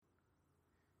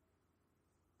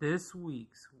This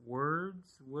week's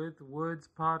Words with Woods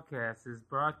podcast is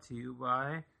brought to you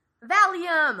by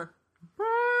Valium!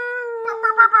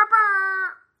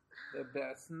 The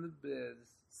best in the biz.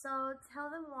 So tell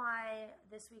them why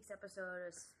this week's episode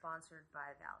is sponsored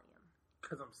by Valium.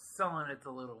 Because I'm selling it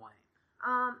to Lil Wayne.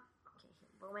 Okay,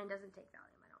 Lil Wayne doesn't take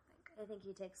Valium, I don't think. I think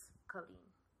he takes codeine.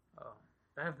 Oh,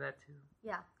 I have that too.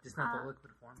 Yeah. Just not the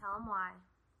liquid form. Tell them why.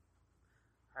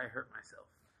 I hurt myself.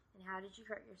 And how did you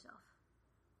hurt yourself?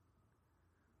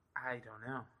 I don't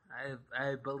know.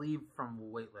 I believe from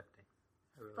weightlifting.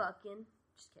 Really. Fucking.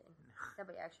 Just kidding.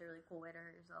 That'd be actually a really cool way to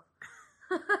hurt yourself.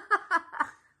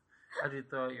 How'd you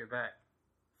throw out your back?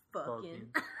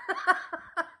 Fucking.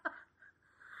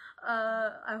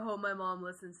 I hope my mom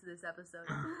listens to this episode.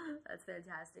 That's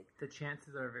fantastic. The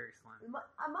chances are very slim.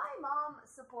 My mom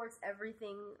supports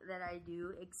everything that I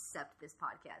do except this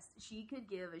podcast. She could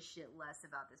give a shit less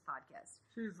about this podcast.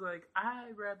 She's like,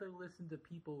 I'd rather listen to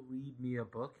people read me a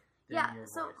book than your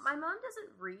so voice. my mom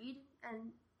doesn't read,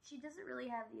 and she doesn't really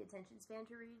have the attention span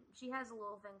to read. She has a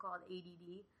little thing called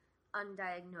ADD,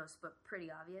 undiagnosed but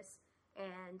pretty obvious,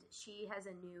 and she has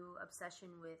a new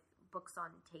obsession with books on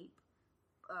tape.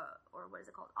 Or what is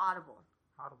it called? Audible.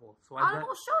 So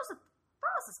Audible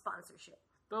throw us a sponsorship.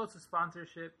 Throw us a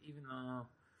sponsorship, even though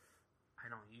I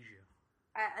don't use you.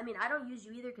 I mean, I don't use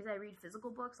you either because I read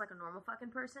physical books like a normal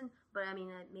fucking person. But I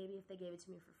mean, maybe if they gave it to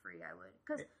me for free, I would.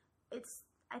 Because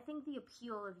I think the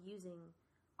appeal of using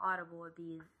Audible would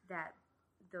be that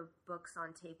the books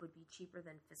on tape would be cheaper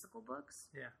than physical books.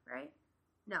 Yeah. Right?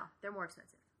 No, they're more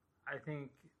expensive. I think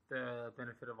the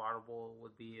benefit of Audible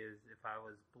would be is if I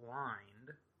was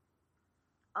blind.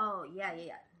 Oh, yeah.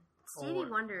 Stevie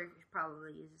Wonder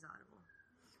probably uses Audible.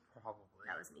 Probably.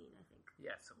 That was mean, I think.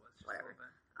 Yes, it was. Just whatever.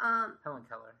 Helen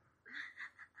Keller.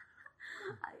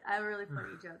 I have a really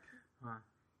funny joke. Huh.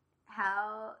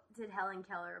 How did Helen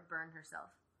Keller burn herself?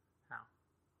 How?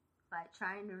 By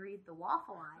trying to read the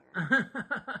waffle iron.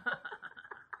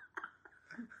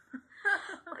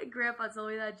 My grandpa told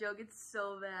me that joke. It's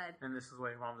so bad. And this is why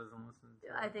your mom doesn't listen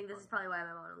to I think this is probably why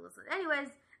my mom doesn't listen. Anyways,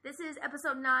 this is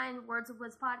episode 9, Words of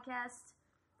Woods podcast.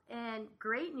 And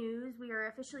great news, we are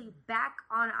officially back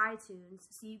on iTunes.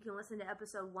 So you can listen to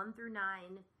episode 1 through 9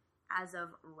 as of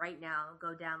right now.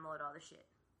 Go download all the shit.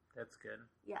 That's good.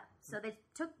 Yeah. So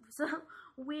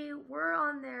we were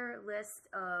on their list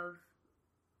of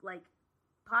like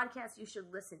podcasts you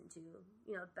should listen to.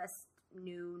 You know, best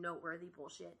new noteworthy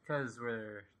bullshit. Because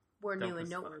we're new and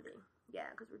noteworthy. Yeah,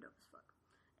 because we're dope as fuck.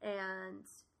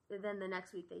 And then the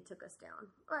next week they took us down.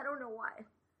 I don't know why.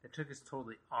 They took us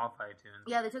totally off iTunes.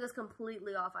 Yeah, they took us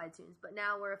completely off iTunes. But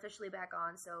now we're officially back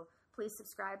on. So please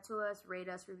subscribe to us, rate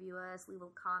us, review us, leave a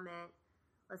comment.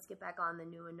 Let's get back on the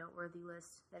new and noteworthy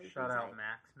list. Shout out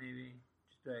Max, maybe.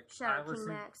 Just be like, shout out King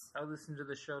Max. I listened to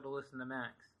the show to listen to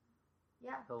Max.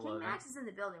 Yeah, King Max is in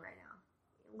the building right now.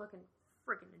 Looking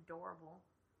freaking adorable.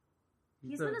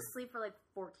 He's been asleep for like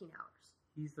 14 hours.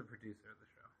 He's the producer of the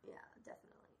show. Yeah,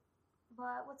 definitely.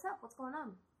 But what's up? What's going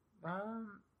on?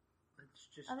 Let's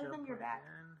just other than your back.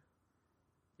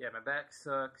 Yeah, my back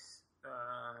sucks.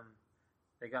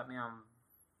 They got me on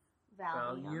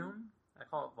Valium. I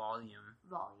call it Volume.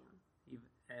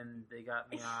 And they got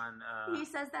me on... he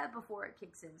says that before it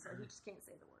kicks in, so he just can't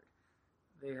say the word.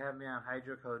 They have me on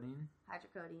hydrocodone. That's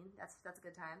a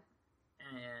good time.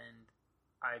 And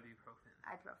ibuprofen.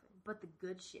 But the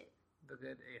good shit. The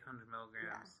good 800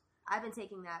 milligrams. Yeah. I've been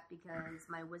taking that because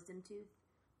my wisdom tooth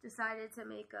decided to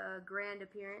make a grand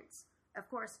appearance. Of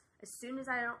course, as soon as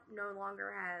I no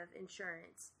longer have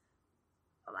insurance,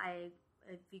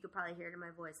 if you could probably hear it in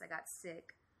my voice, I got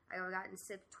sick. I gotten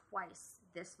sick twice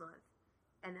this month,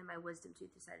 and then my wisdom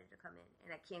tooth decided to come in,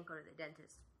 and I can't go to the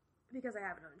dentist because I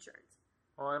have no insurance.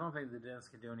 Well, I don't think the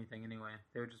dentist could do anything anyway.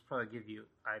 They would just probably give you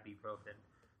ibuprofen.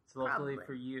 So luckily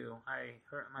for you, I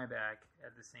hurt my back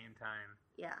at the same time.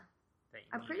 Yeah.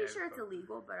 I'm pretty sure it's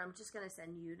illegal, but I'm just going to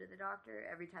send you to the doctor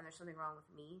every time there's something wrong with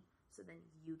me, so then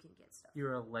you can get stuff.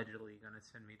 You're allegedly going to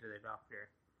send me to the doctor.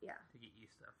 Yeah. To get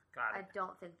you stuff. Got it. I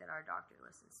don't think that our doctor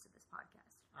listens to this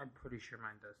podcast. I'm pretty sure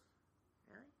mine does.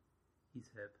 Really?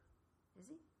 He's hip. Is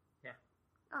he? Yeah.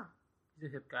 Oh. He's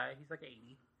a hip guy. He's like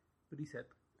 80, but he's hip.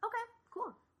 Okay,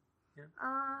 cool. Yeah.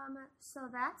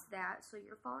 So that's that. So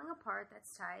you're falling apart.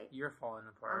 That's tight. You're falling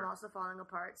apart. I'm also falling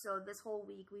apart. So this whole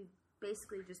week we've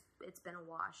basically it's been a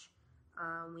wash.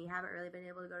 We haven't really been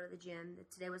able to go to the gym.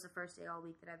 Today was the first day all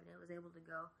week that I was able to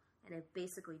go, and I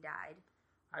basically died.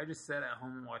 I just sat at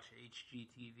home and watched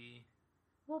HGTV.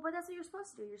 Well, but that's what you're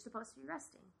supposed to do. You're supposed to be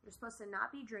resting. You're supposed to not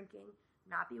be drinking,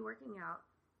 not be working out,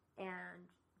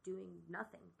 and doing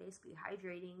nothing, basically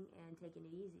hydrating and taking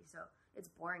it easy. So it's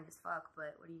boring as fuck,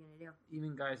 but what are you gonna do?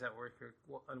 Even guys at work are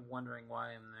wondering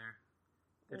why I'm there.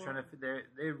 They're trying to.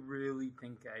 They really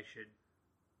think I should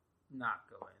not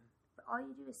go in. But all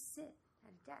you do is sit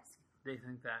at a desk. They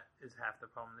think that is half the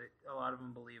problem. A lot of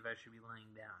them believe I should be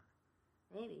laying down.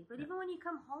 Maybe, but even when you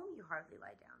come home, you hardly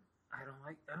lie down. I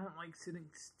don't like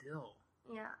sitting still.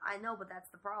 Yeah, I know, but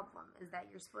that's the problem. Is that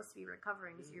you're supposed to be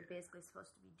recovering, so you're basically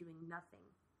supposed to be doing nothing.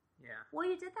 Yeah. Well,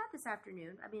 you did that this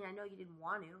afternoon. I mean, I know you didn't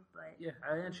want to, but... Yeah,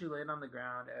 I actually laid on the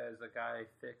ground as a guy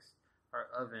fixed our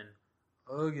oven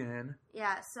again.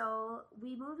 Yeah, so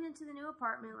we moved into the new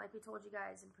apartment like we told you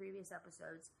guys in previous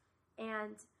episodes.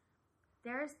 And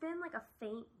there's been like a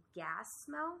faint gas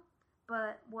smell.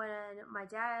 But when my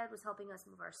dad was helping us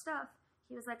move our stuff,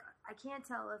 he was like, I can't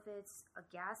tell if it's a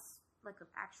gas, like an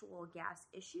actual gas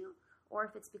issue, or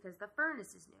if it's because the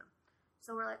furnace is new.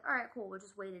 So we're like, all right, cool, we'll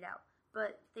just wait it out.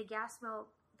 But the gas smell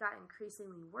got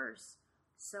increasingly worse,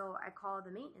 so I called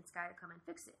the maintenance guy to come and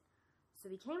fix it. So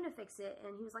he came to fix it,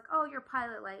 and he was like, oh, your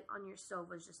pilot light on your stove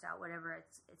was just out, whatever,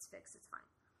 it's fixed, it's fine.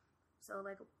 So,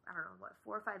 like, I don't know,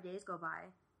 4 or 5 days go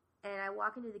by, and I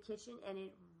walk into the kitchen, and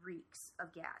it reeks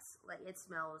of gas. Like, it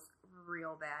smells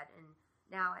real bad, and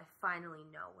now I finally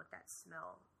know what that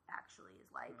smell actually is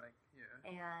like. Yeah.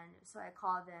 And so I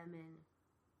called them, and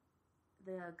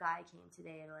the guy came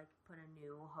today to, like, put a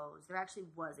new hose. There actually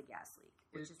was a gas leak,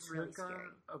 which is really scary.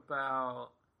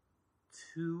 About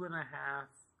 2.5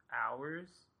 hours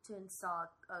to install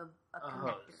a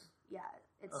connector. Hose. Yeah,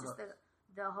 it's just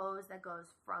the hose that goes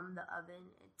from the oven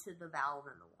to the valve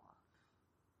in the wall.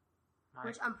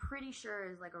 Which I'm pretty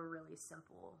sure is like a really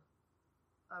simple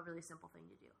thing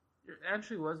to do. It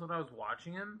actually was when I was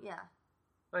watching him. Yeah.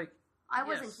 Like, I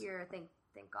wasn't here, thank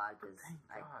God, because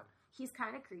God. He's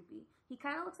kind of creepy. He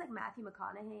kind of looks like Matthew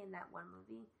McConaughey in that one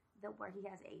movie where he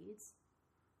has AIDS.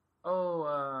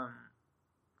 Oh,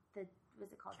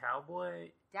 What's it called?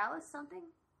 Cowboy? Dallas something?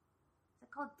 Is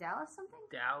it called Dallas something?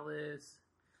 Dallas.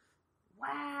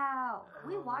 Wow.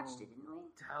 We watched it, didn't we?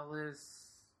 Dallas.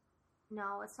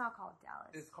 No, it's not called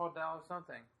Dallas. It's called Dallas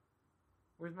something.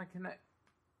 Where's my phone?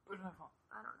 I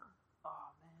don't know. Oh,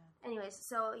 man. Anyways,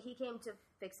 so he came to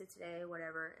fix it today,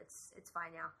 whatever. It's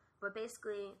fine now. But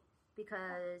basically,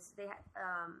 because they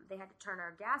had to turn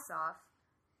our gas off,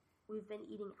 we've been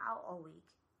eating out all week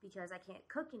because I can't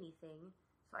cook anything.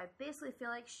 So I basically feel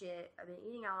like shit. I've been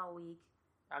eating out all week.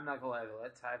 I'm not gonna lie though,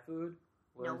 that Thai food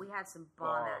was No, we had some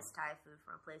bomb-ass Thai food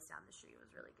from a place down the street. It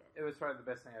was really good. It was probably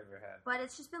the best thing I've ever had. But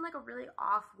it's just been like a really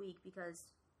off week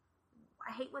because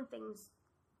I hate when things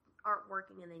aren't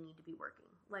working and they need to be working.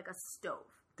 Like a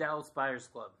stove. Dallas Buyers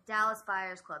Club. Dallas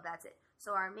Buyers Club, that's it.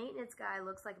 So our maintenance guy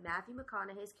looks like Matthew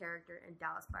McConaughey's character in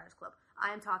Dallas Buyers Club.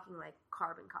 I am talking like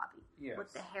carbon copy. Yes.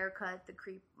 With the haircut, the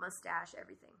creep mustache,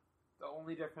 everything. The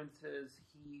only difference is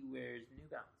he wears New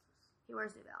Balances. He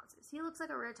wears New Balances. He looks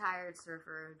like a retired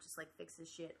surfer who just like fixes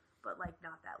shit, but like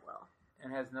not that well.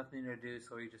 And has nothing to do,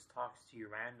 so he just talks to you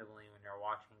randomly when you're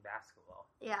watching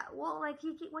basketball. Yeah, well, like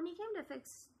when he came to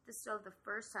fix the stove the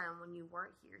first time when you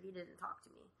weren't here, he didn't talk to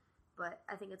me. But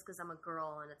I think it's because I'm a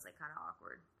girl and it's like kind of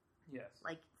awkward. Yes.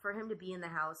 Like for him to be in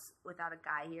the house without a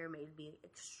guy here made me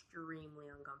extremely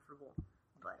uncomfortable.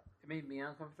 But it made me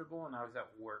uncomfortable, and I was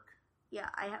at work. Yeah,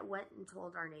 I went and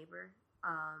told our neighbor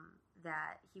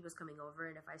that he was coming over,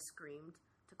 and if I screamed,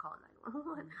 to call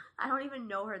 911. I don't even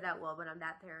know her that well, but I'm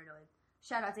that paranoid.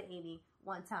 Shout out to Amy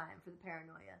one time for the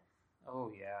paranoia.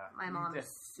 Oh, yeah. My mom is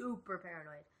super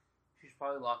paranoid. She's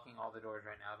probably locking all the doors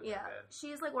right now to yeah, bed.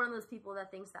 She's like one of those people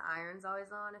that thinks the iron's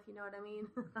always on, if you know what I mean.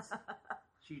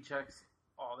 She checks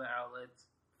all the outlets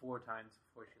 4 times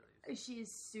before she leaves.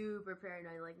 She's super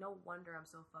paranoid. Like, no wonder I'm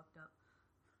so fucked up.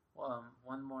 Well,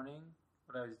 one morning,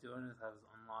 what I was doing is I was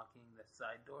unlocking the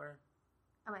side door.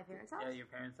 At my parents' house? Yeah, your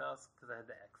parents' house, because I had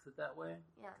to exit that way.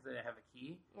 Yeah. Because I didn't have a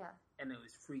key. Yeah. And it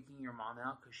was freaking your mom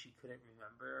out because she couldn't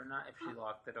remember or not if she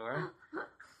locked the door.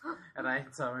 And I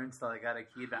told her until I got a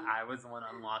key that I was the one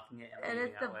unlocking it. And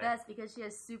it's the best because she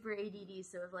has super ADD.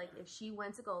 So if she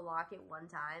went to go lock it one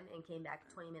time and came back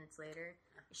 20 minutes later,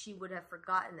 she would have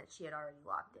forgotten that she had already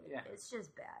locked it. Yeah. It's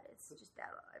just bad. It's just bad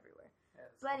everywhere. Yeah,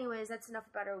 but anyways, that's enough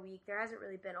about our week. There hasn't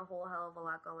really been a whole hell of a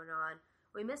lot going on.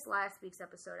 We missed last week's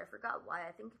episode. I forgot why.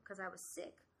 I think because I was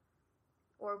sick.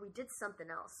 Or we did something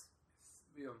else.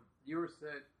 You were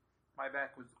sick. My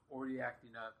back was already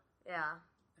acting up. Yeah.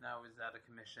 And I was out of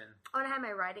commission. Oh, and I had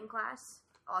my writing class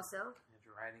also. You had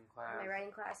your writing class. In my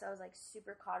writing class, I was like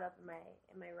super caught up in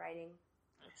my writing,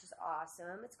 which is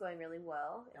awesome. It's going really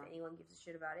well, if anyone gives a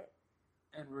shit about it.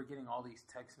 And we're getting all these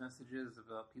text messages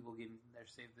about people getting their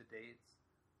save the dates.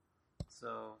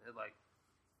 So,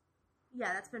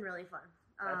 Yeah, that's been really fun.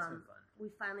 That's been fun. We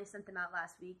finally sent them out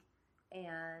last week,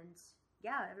 and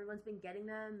yeah, everyone's been getting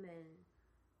them, and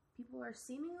people are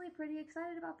seemingly pretty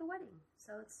excited about the wedding.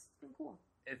 So it's been cool.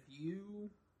 If you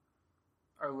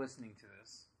are listening to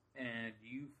this and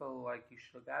you feel like you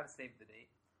should have got to save the date,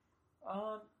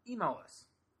 email us.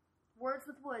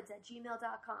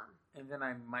 wordswithwoods@gmail.com. And then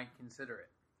I might consider it.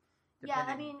 Yeah,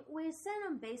 I mean, we send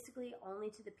them basically only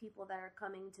to the people that are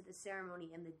coming to the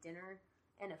ceremony and the dinner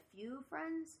and a few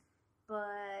friends,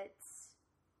 but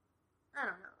I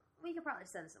don't know. We could probably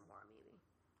send some more, maybe.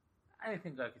 I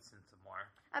think I could send some more.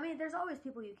 I mean, there's always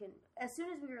people you can... As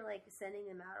soon as we were, like, sending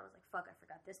them out, I was like, fuck, I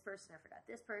forgot this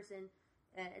person,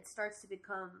 and it starts to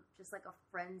become just like a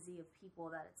frenzy of people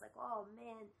that it's like, oh,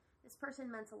 man, this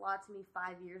person meant a lot to me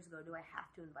 5 years ago. Do I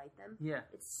have to invite them? Yeah.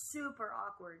 It's super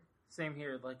awkward. Same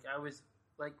here. Like, I was...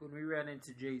 Like, when we ran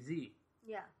into Jay-Z.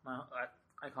 Yeah.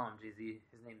 I call him Jay-Z.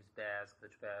 His name is Baz,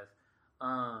 Coach Baz.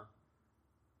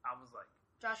 I was like...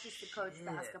 Josh used to coach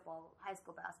high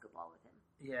school basketball with him.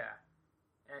 Yeah.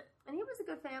 And he was a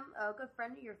good friend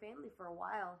of your family for a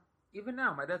while. Even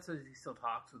now, my dad says he still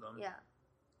talks with him. Yeah.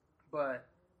 But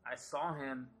I saw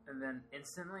him, and then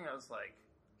instantly I was like...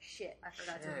 Shit, I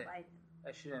forgot to invite him.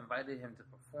 I should have invited him to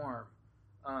perform.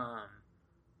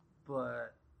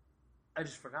 But I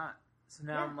just forgot. So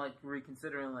now I'm, like,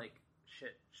 reconsidering, like,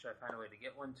 shit, should I find a way to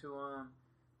get one to him?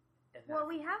 Well,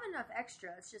 we have enough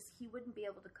extra. It's just he wouldn't be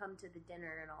able to come to the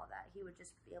dinner and all that. He would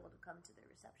just be able to come to the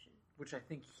reception. Which I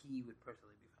think he would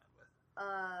personally be fine with.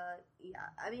 Yeah.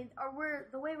 I mean,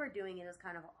 the way we're doing it is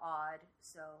kind of odd,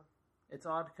 so... It's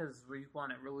odd because we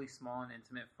want it really small and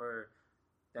intimate for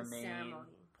the main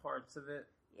ceremony. Parts of it.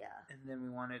 Yeah. And then we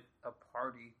wanted a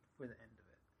party for the end of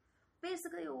it.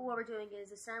 Basically, what we're doing is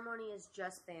the ceremony is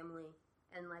just family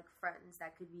and, like, friends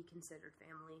that could be considered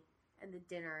family. And the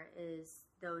dinner is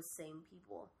those same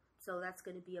people. So that's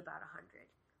going to be about 100.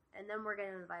 And then we're going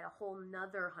to invite a whole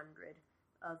nother 100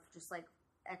 of just, like,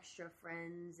 extra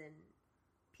friends and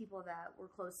people that we're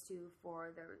close to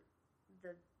for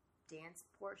the dance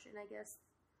portion, I guess.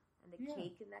 And the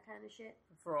cake and that kind of shit.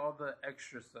 For all the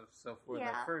extra stuff. So for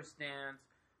the first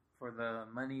dance, for the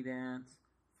money dance,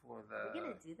 for the... We're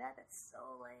going to do that? That's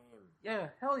so lame. Yeah,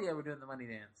 hell yeah, we're doing the money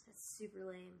dance. That's super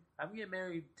lame. I'm getting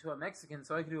married to a Mexican,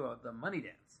 so I can do the money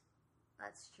dance.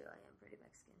 That's true, I am pretty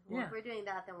Mexican. Well, if we're doing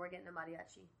that, then we're getting a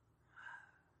mariachi.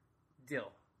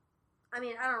 Deal. I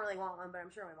mean, I don't really want one, but I'm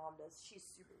sure my mom does. She's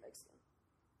super Mexican.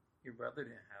 Your brother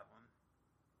didn't have one.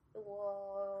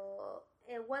 Well,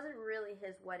 it wasn't really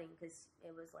his wedding, because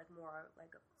it was, like, more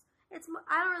like a...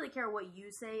 I don't really care what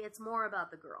you say. It's more about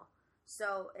the girl.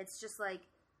 So, it's just, like...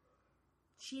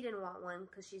 She didn't want one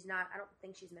because I don't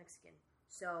think she's Mexican.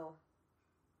 So,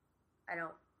 didn't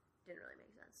really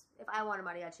make sense. If I want a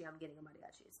mariachi, I'm getting a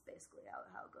mariachi. It's basically how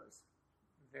it goes.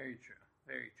 Very true.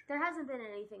 Very true. There hasn't been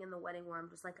anything in the wedding where I'm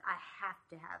just like, I have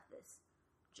to have this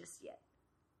just yet.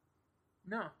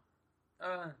 No.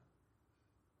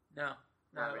 No.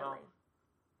 Not really.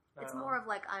 It's more of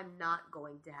like, I'm not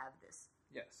going to have this.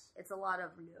 Yes. It's a lot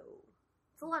of no.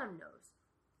 It's a lot of no's.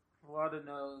 A lot of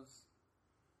no's.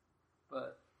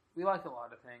 But we like a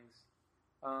lot of things.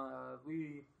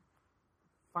 We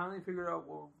finally figured out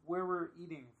where we're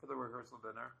eating for the rehearsal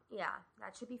dinner. Yeah,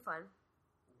 that should be fun.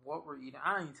 What we're eating.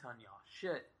 I ain't telling y'all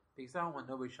shit. Because I don't want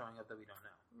nobody showing up that we don't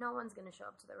know. No one's going to show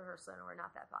up to the rehearsal and we're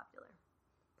not that popular.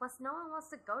 Plus, no one wants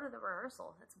to go to the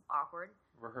rehearsal. That's awkward.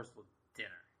 Rehearsal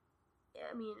dinner.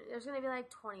 I mean, there's going to be like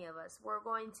 20 of us. We're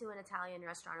going to an Italian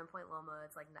restaurant in Point Loma.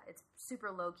 It's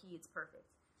super low-key. It's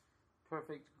perfect.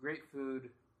 Perfect. Great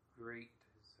food. Great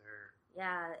dessert.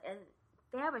 Yeah, and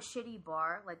they have a shitty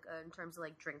bar, like in terms of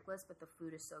like drink list, but the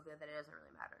food is so good that it doesn't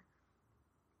really matter.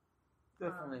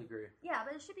 Definitely agree. Yeah,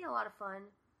 but it should be a lot of fun.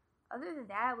 Other than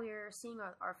that, we're seeing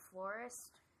our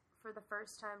florist for the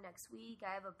first time next week.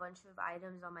 I have a bunch of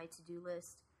items on my to-do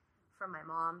list from my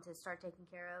mom to start taking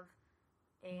care of.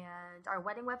 And our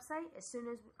wedding website, as soon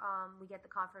as we get the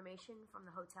confirmation from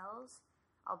the hotels,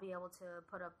 I'll be able to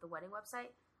put up the wedding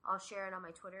website. I'll share it on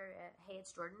my Twitter at Hey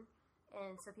It's Jordan,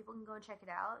 and so people can go and check it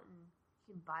out, and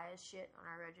you can buy us shit on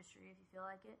our registry if you feel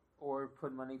like it. Or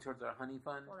put money towards our honey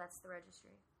fund. Well, that's the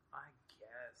registry. I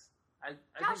guess.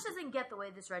 Josh doesn't get the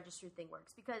way this registry thing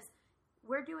works, because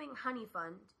we're doing honey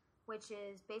fund, which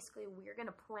is basically we're going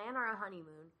to plan our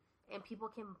honeymoon, and people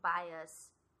can buy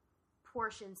us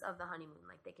portions of the honeymoon.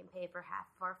 Like, they can pay for half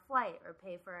of our flight, or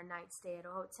pay for a night stay at a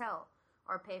hotel,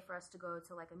 or pay for us to go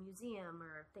to like a museum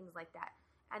or things like that.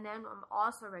 And then I'm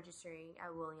also registering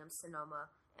at Williams-Sonoma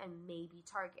and maybe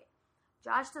Target.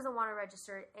 Josh doesn't want to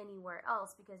register anywhere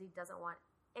else because he doesn't want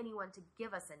anyone to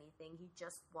give us anything. He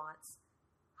just wants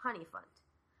honey fund.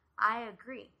 I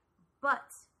agree.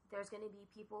 But there's going to be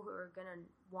people who are going to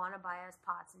want to buy us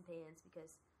pots and pans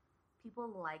because people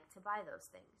like to buy those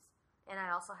things. And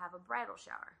I also have a bridal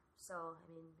shower. So, I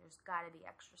mean, there's got to be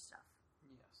extra stuff.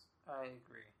 Yes, I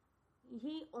agree.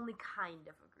 He only kind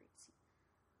of agrees.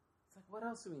 It's like, what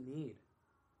else do we need?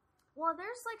 Well,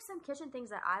 there's like some kitchen things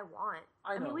that I want.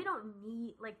 I mean, we don't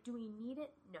need, like, do we need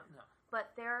it? No.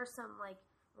 But there are some, like,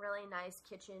 really nice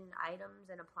kitchen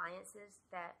items and appliances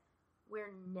that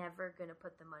we're never going to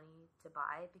put the money to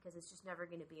buy because it's just never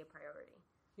going to be a priority.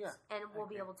 Yeah. And we'll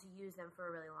be able to use them for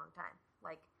a really long time.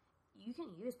 Like, you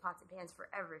can use pots and pans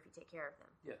forever if you take care of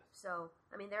them. Yes. So,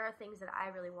 I mean, there are things that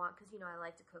I really want because, I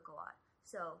like to cook a lot.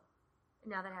 So,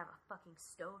 now that I have a fucking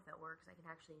stove that works, I can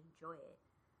actually enjoy it.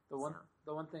 The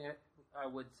one thing I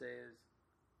would say is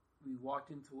we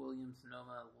walked into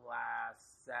Williams-Sonoma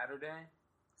last Saturday.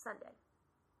 Sunday.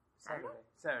 Saturday.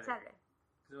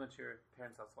 Because we went to your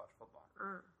parents' house to watch football.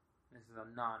 This is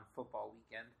a non-football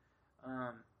weekend.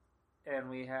 And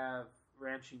we have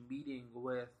ranching meeting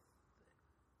with...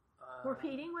 we're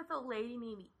meeting with a lady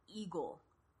named Eagle.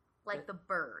 Like the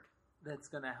bird. That's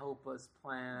going to help us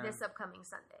plan... this upcoming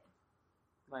Sunday.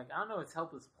 Like, I don't know if it's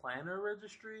help us plan our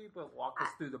registry, but walk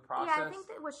us through the process. Yeah, I think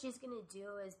that what she's going to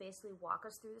do is basically walk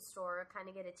us through the store,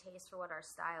 kind of get a taste for what our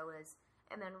style is,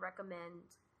 and then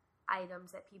recommend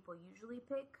items that people usually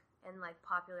pick and, like,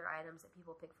 popular items that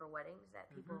people pick for weddings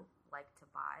that people like to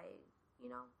buy,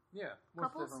 Yeah,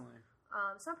 most couples. Definitely.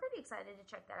 So I'm pretty excited to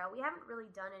check that out. We haven't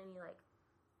really done any, like,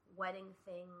 wedding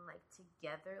thing, like,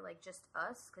 together, like, just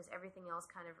us, because everything else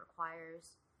kind of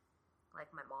requires, like,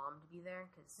 my mom to be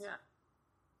there, because... Yeah.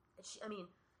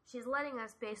 She's letting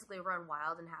us basically run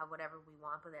wild and have whatever we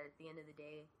want, but at the end of the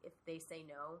day, if they say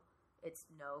no, it's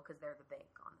no because they're the bank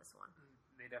on this one.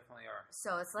 They definitely are.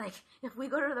 So it's like, if we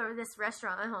go to this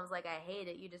restaurant, my mom's like, I hate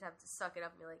it. You just have to suck it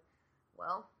up and be like,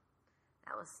 well,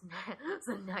 that was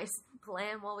a nice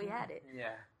plan while we had it.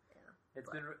 Yeah.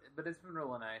 It's been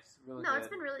really nice. Really no, good. It's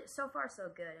been really, so far so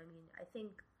good. I mean, I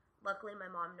think luckily my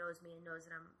mom knows me and knows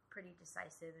that I'm pretty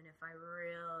decisive, and if I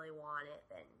really want it,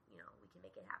 then, we can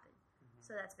make it happen.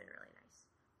 So that's been really nice.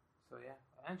 So yeah,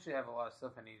 I actually have a lot of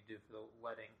stuff I need to do for the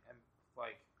wedding, and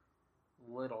like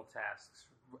little tasks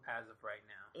as of right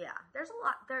now. Yeah, there's a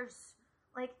lot. There's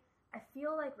like, I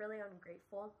feel like really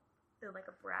ungrateful and like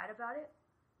a brat about it,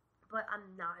 but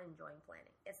I'm not enjoying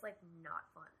planning. It's like not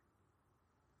fun.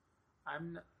 I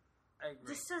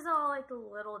agree. Just as all like the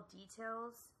little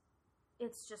details,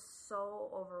 it's just so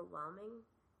overwhelming,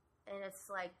 and it's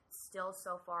like still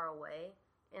so far away,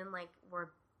 and like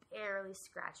we're barely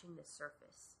scratching the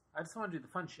surface. I just want to do the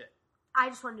fun shit. I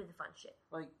just want to do the fun shit.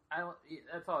 Like,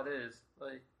 that's all it is.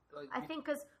 Like I think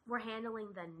because we're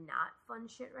handling the not fun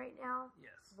shit right now.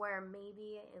 Yes. Where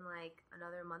maybe in like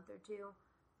another month or two,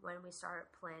 when we start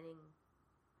planning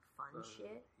fun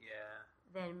shit,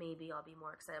 then maybe I'll be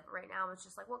more excited. But right now, it's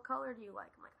just like, what color do you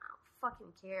like? I'm like, I don't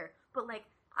fucking care. But like,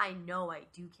 I know I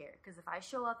do care, because if I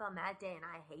show up on that day and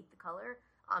I hate the color,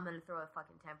 I'm gonna throw a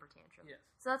fucking temper tantrum. Yes.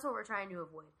 So that's what we're trying to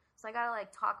avoid. So I gotta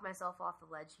like talk myself off the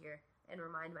ledge here and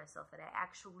remind myself that I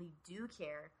actually do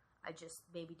care. I just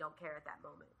maybe don't care at that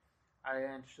moment. I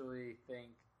actually think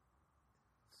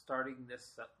starting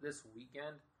this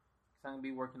weekend, because I'm gonna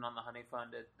be working on the honey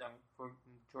fund.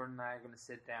 Jordan and I are gonna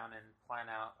sit down and plan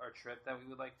out our trip that we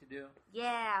would like to do.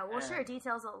 Yeah, we'll share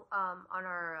details on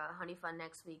our honey fund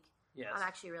next week. Yes. I'm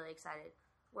actually really excited.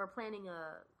 We're planning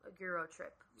a Euro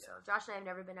trip. Yes. So Josh and I have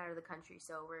never been out of the country,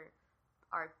 so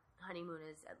our honeymoon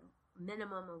is at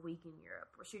minimum a week in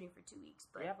Europe. We're shooting for 2 weeks.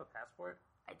 But do you have a passport?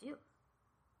 I do.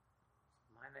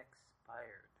 Mine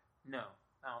expired. No,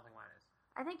 I don't think mine is.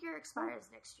 I think your expires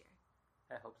next year.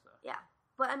 I hope so. Yeah,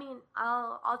 but I mean,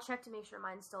 I'll check to make sure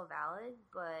mine's still valid,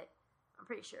 but I'm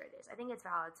pretty sure it is. I think it's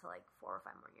valid to like 4 or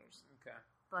 5 more years. Okay.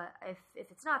 But if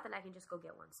it's not, then I can just go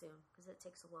get one soon, because it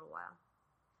takes a little while.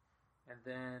 And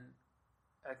then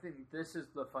I think this is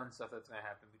the fun stuff that's going to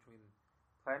happen between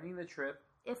planning the trip.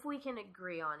 If we can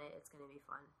agree on it, it's going to be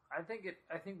fun. I think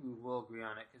we will agree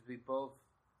on it, because we both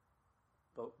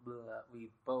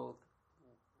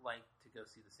like to go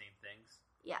see the same things.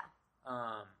 Yeah.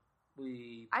 I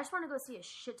just want to go see a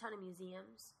shit ton of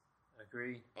museums.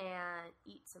 Agree. And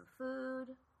eat some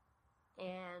food,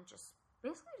 and just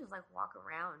basically just like walk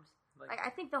around. Like I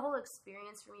think the whole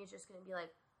experience for me is just going to be like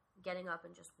getting up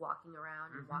and just walking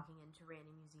around and walking into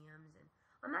random museums, and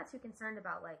I'm not too concerned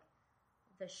about like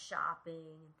the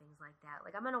shopping and things like that.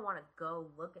 Like I'm going to want to go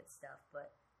look at stuff,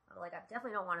 but like I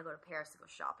definitely don't want to go to Paris to go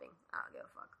shopping. I don't give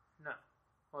a fuck. No,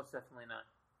 most definitely not.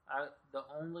 The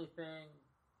only thing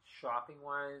shopping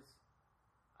wise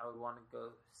I would want to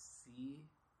go see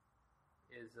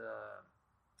is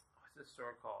what's the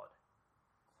store called?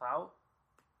 Clout,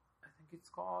 I think it's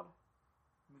called,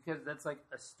 because that's like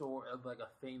a store of like a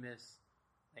famous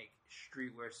like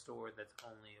streetwear store that's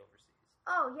only overseas.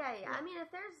 Oh yeah. I mean,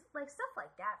 if there's like stuff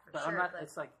like that for But sure, I'm not. but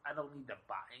It's like I don't need to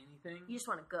buy anything. you just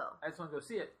want to go. I just want to go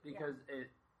see it because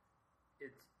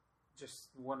it's just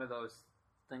one of those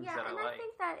things that I like. I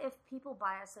think that if people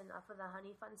buy us enough of the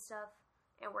Honey Fun stuff,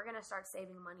 and we're gonna start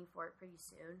saving money for it pretty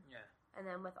soon. Yeah. And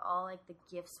then with all like the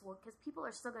gifts, because people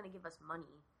are still gonna give us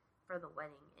money for the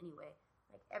wedding anyway.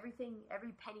 Like everything,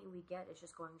 every penny we get is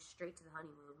just going straight to the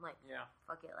honeymoon. Like,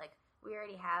 fuck it. Like we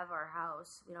already have our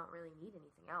house. We don't really need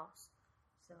anything else.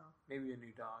 So maybe a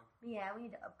new dog. Yeah, we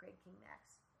need to upgrade King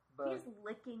Max. But he's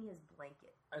licking his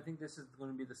blanket. I think this is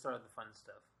going to be the start of the fun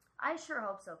stuff. I sure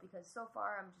hope so, because so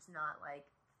far I'm just not like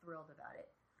thrilled about it.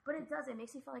 But it does. It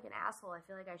makes me feel like an asshole. I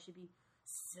feel like I should be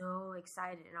so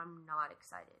excited, and I'm not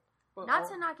excited. But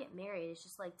not to not get married. It's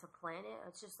just like to plan it.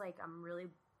 It's just like I'm really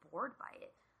bored by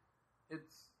it.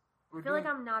 I feel like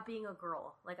I'm not being a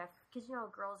girl. Like because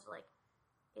girls are like,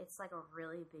 it's like a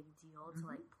really big deal to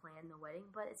like plan the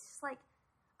wedding, but it's just like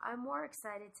I'm more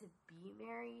excited to be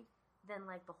married than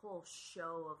like the whole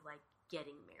show of like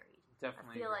getting married.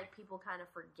 Definitely. I feel like people kind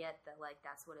of forget that like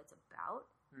that's what it's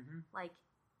about. Mm-hmm. Like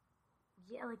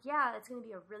it's gonna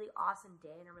be a really awesome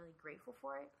day, and I'm really grateful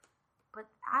for it.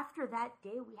 But after that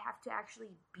day, we have to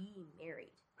actually be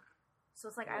married. So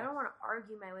it's like I don't want to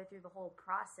argue my way through the whole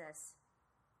process.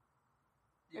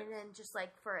 Yes. And then just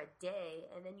like for a day,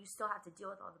 and then you still have to deal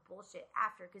with all the bullshit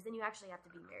after, because then you actually have to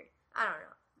be married. I don't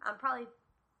know. I'm probably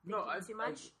thinking too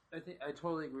much. I think I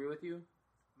totally agree with you.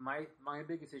 My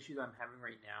biggest issue that I'm having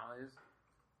right now is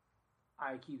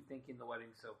I keep thinking the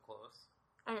wedding's so close,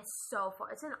 and it's so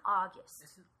far. It's in August.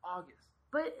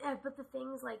 But the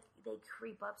things like they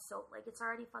creep up so like it's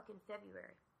already fucking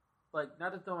February. Like,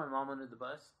 not to throw my mom under the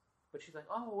bus, but she's like,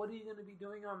 "Oh, what are you going to be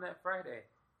doing on that Friday?"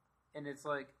 And it's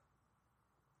like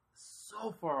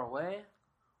so far away.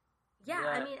 Yeah,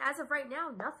 I mean, as of right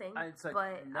now, nothing. It's like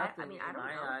but nothing I mean, in I don't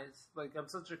my know. eyes. Like, I'm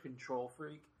such a control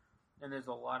freak, and there's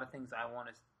a lot of things I want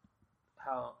to.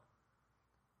 How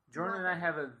Jordan and I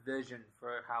have a vision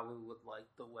for how we would like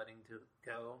the wedding to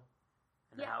go,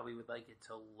 and how we would like it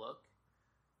to look.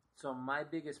 So my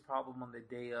biggest problem on the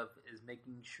day of is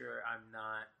making sure I'm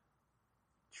not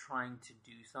trying to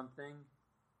do something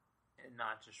and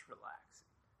not just relaxing.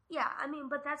 Yeah, I mean,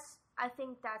 but I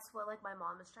think that's what like my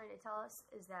mom is trying to tell us,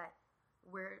 is that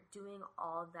we're doing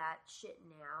all that shit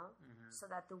now, so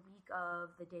that the week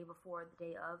of, the day before, the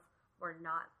day of, we're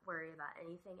not worried about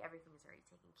anything. Everything is already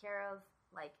taken care of.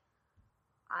 Like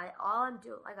I'm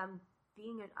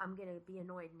gonna be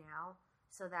annoyed now,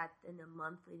 so that in the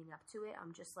month leading up to it,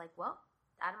 I'm just like, well,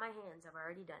 out of my hands. I've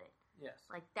already done it. Yes.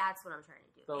 Like, that's what I'm trying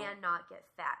to do. And not get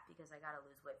fat, because I gotta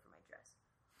lose weight for my dress.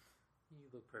 You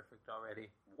look perfect already.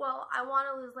 Well, I want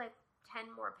to lose like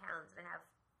 10 more pounds, and I have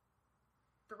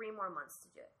 3 more months to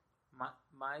do it.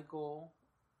 My goal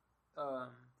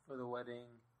for the wedding,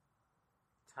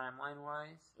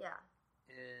 timeline-wise,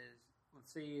 is,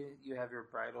 let's say you have your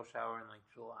bridal shower in like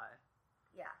July.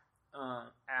 Yeah.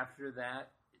 After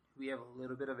that, we have a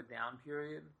little bit of a down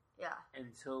period. Yeah.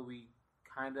 Until we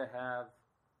kind of have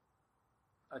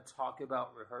a talk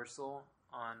about rehearsal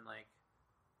on like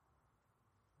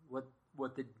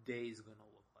what the day is going to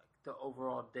look like. The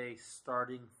overall day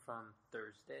starting from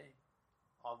Thursday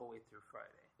all the way through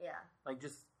Friday. Yeah. Like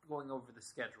just going over the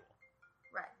schedule.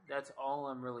 Right. That's all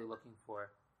I'm really looking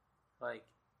for. Like,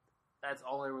 that's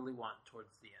all I really want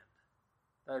towards the end.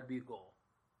 That would be a goal.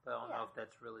 But I don't know if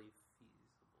that's really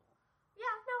feasible.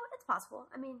 Yeah, no, it's possible.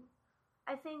 I mean,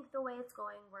 I think the way it's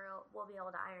going, we'll be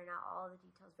able to iron out all the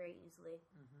details very easily.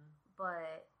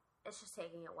 But it's just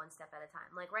taking it one step at a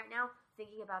time. Like right now,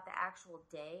 thinking about the actual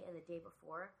day and the day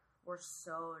before, we're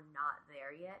so not there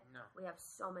yet. No. We have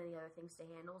so many other things to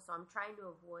handle. So I'm trying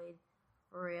to avoid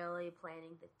really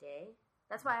planning the day.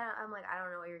 That's why I'm like, I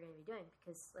don't know what you're going to be doing,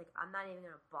 because like I'm not even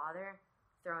going to bother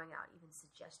throwing out even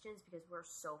suggestions, because we're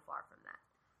so far from that.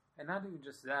 And not even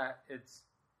just that, it's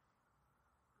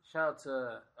shout out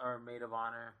to our maid of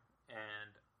honor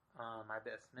and my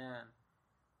best man.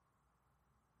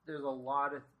 There's a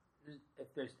lot of,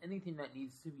 if there's anything that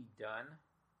needs to be done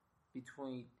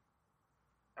between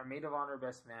our maid of honor,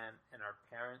 best man, and our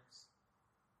parents,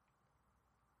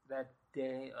 that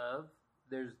day of,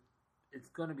 it's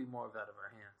going to be more of out of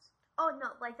our hands. Oh,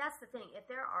 no, like, that's the thing.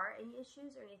 If there are any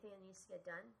issues or anything that needs to get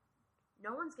done,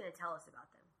 no one's going to tell us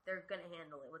about them. They're going to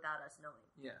handle it without us knowing.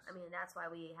 Yes. I mean, that's why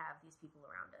we have these people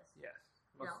around us. Yes.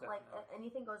 Like, if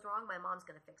anything goes wrong, my mom's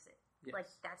going to fix it. Yes.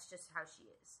 Like, that's just how she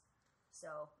is.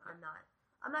 So, I'm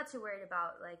not too worried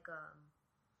about, like,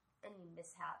 any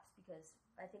mishaps because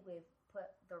I think we've put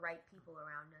the right people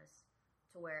around us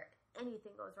to where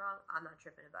anything goes wrong, I'm not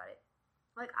tripping about it.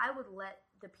 Like, I would let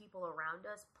the people around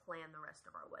us plan the rest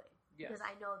of our wedding. Yes. Because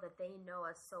I know that they know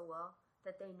us so well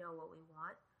that they know what we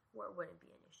want, where it wouldn't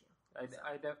be an issue.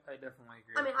 I definitely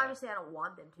agree. I mean, with obviously, I don't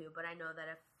want them to, but I know that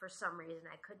if for some reason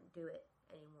I couldn't do it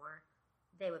anymore,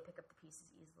 they would pick up the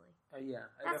pieces easily. Yeah,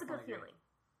 that's a good feeling.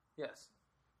 Yes,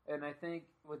 and I think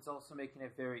what's also making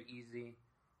it very easy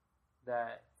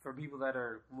that for people that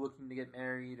are looking to get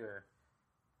married or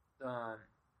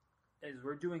is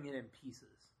we're doing it in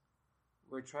pieces.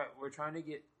 We're trying to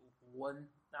get one.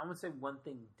 I wouldn't say one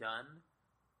thing done,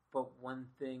 but one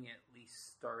thing at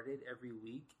least started every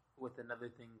week with another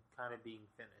thing kind of being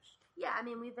finished. Yeah, I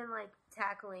mean, we've been like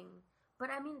tackling, but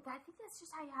I mean, I think that's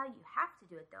just how you have to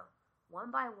do it though,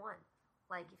 one by one.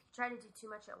 Like if you try to do too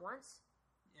much at once.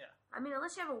 Yeah. I mean,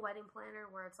 unless you have a wedding planner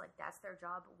where it's like that's their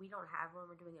job, but we don't have one.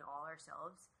 We're doing it all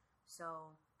ourselves.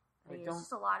 So, I mean, it's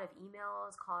just a lot of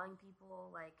emails, calling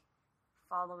people, like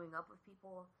following up with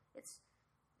people. It's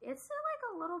like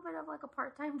a little bit of like a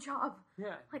part-time job.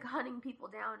 Yeah. Like hunting people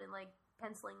down and like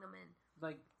penciling them in.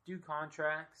 Like do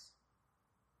contracts.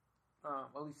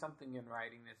 At least something in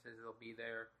writing that says it'll be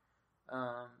there.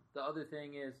 The other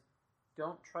thing is,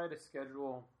 don't try to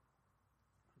schedule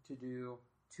to do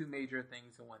 2 major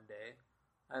things in one day.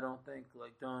 I don't think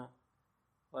don't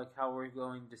how we're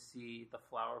going to see the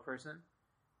flower person.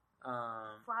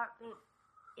 Flower.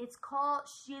 It's called.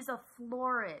 She's a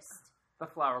florist. The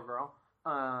flower girl.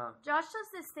 Josh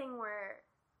does this thing where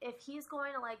if he's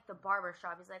going to like the barber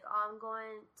shop, he's like, "Oh, I'm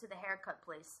going to the haircut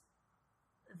place."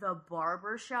 The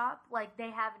barber shop, like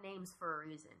they have names for a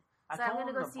reason. So I'm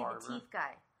gonna go see the teeth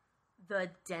guy, the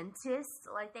dentist.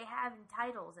 Like they have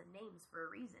titles and names for a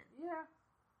reason. Yeah,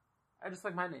 I just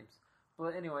like my names.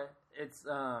 But anyway, it's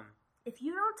If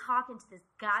you don't talk into this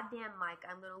goddamn mic,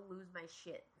 I'm gonna lose my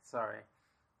shit. Sorry.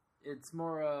 It's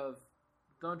more of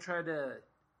don't try to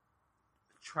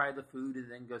try the food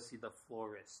and then go see the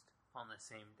florist on the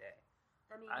same day.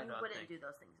 I mean, you wouldn't do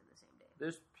those things in the same day.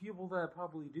 There's people that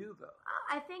probably do, though.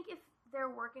 I think if they're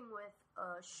working with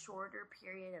a shorter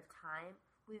period of time,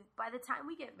 by the time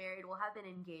we get married, we'll have been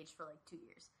engaged for like 2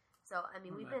 years. So, I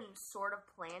mean, we've been sort of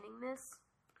planning this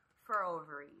for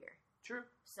over a year. True.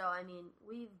 So, I mean,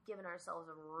 we've given ourselves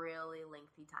a really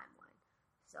lengthy timeline.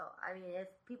 So, I mean, if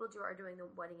people are doing the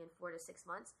wedding in 4 to 6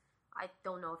 months, I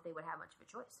don't know if they would have much of a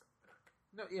choice.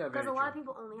 No, yeah, because a lot of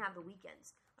people only have the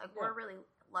weekends. Like, we're really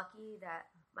lucky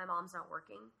that my mom's not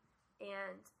working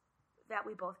and that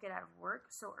we both get out of work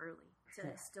so early to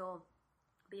still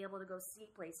be able to go see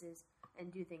places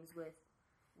and do things with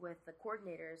the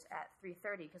coordinators at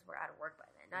 3:30 because we're out of work by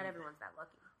then. Not everyone's that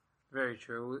lucky. Very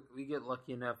true. We get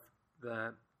lucky enough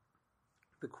that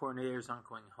the coordinators aren't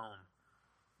going home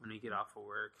when we get off of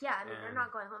work. Yeah, I mean, they're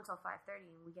not going home till 5:30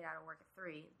 and we get out of work at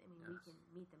 3. I mean, we can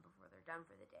meet them before they're done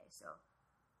for the day. So,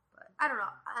 but I don't know.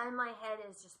 My head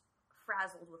is just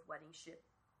frazzled with wedding shit.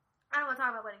 I don't want to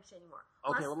talk about wedding shit anymore.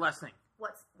 Okay, well, last thing.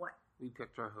 What? We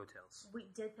picked our hotels. We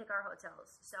did pick our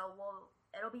hotels. So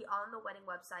it'll be on the wedding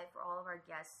website for all of our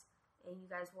guests, and you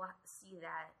guys will see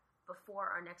that before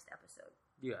our next episode.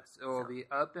 Yes, it will be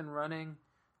up and running.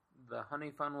 The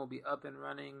Honey Fund will be up and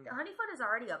running. The Honey Fund is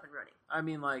already up and running. I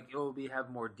mean, like, it will have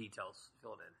more details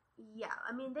filled in. Yeah,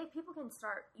 I mean, people can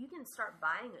start. You can start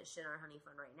buying a shit on Honey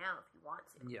Fund right now if you want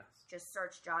to. Yes. Just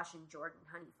search Josh and Jordan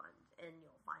Honey Fund, and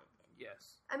you'll find it.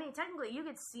 Yes. I mean, technically, you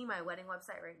could see my wedding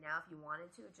website right now if you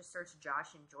wanted to. Just search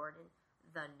Josh and Jordan,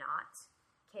 the Knot,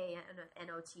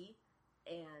 KNOT,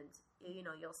 and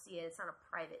you'll see it. It's on a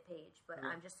private page, but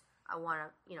I want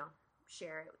to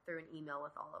share it through an email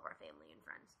with all of our family and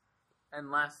friends.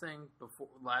 And last thing before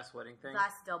last wedding thing.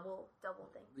 Last double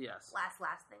thing. Yes.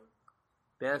 Last thing.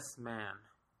 Best man.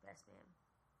 Best man.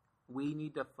 We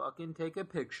need to fucking take a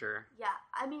picture. Yeah,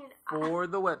 I mean for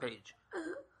the webpage.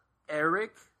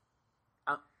 Eric.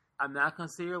 I'm not going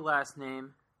to say your last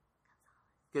name.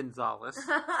 Gonzalez. There's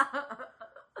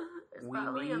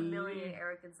probably a million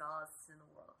Eric Gonzalez in the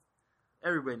world.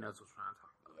 Everybody knows what we're talking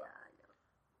about. Yeah, I know.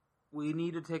 We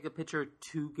need to take a picture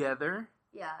together.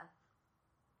 Yeah.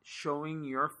 Showing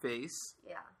your face.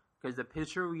 Yeah. Because the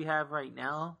picture we have right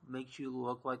now makes you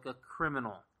look like a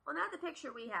criminal. Well, not the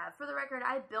picture we have. For the record,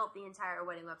 I built the entire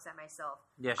wedding website myself.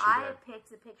 Yes, you did. I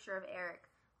picked a picture of Eric,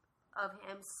 of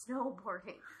him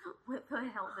snowboarding with a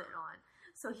helmet on.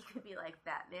 So he could be like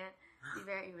Batman, be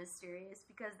very mysterious,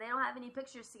 because they don't have any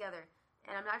pictures together.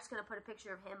 And I'm not just going to put a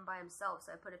picture of him by himself,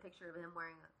 so I put a picture of him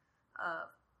wearing a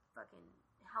fucking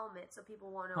helmet so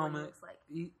people won't know what he looks like.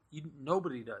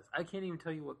 Nobody does. I can't even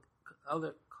tell you what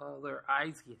color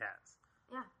eyes he has.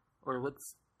 Yeah. Or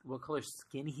what's what color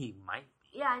skin he might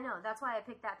be. Yeah, I know. That's why I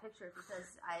picked that picture,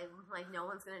 because I'm like, no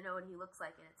one's gonna know what he looks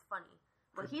like, and it's funny.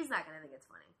 But he's not gonna think it's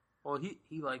funny. Well,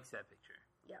 he likes that picture.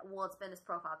 Yeah, well, it's been his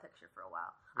profile picture for a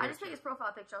while. Very I just picked true. his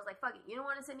profile picture. I was like, fuck it. You don't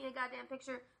want to send me a goddamn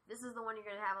picture? This is the one you're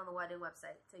gonna have on the wedding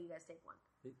website until you guys take one.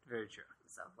 Very true.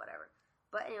 So whatever.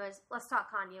 But anyways, let's talk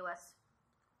Kanye West.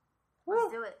 Let's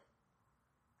do it.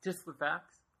 Just the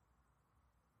facts.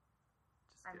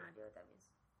 Just I have do no it. idea what that means.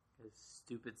 His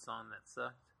stupid song that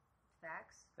sucked.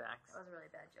 Facts. Facts. That was a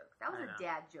really bad joke. That was I a know.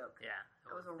 dad joke. Yeah,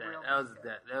 That was a dad. real That was bad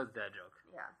joke. that was a dad joke.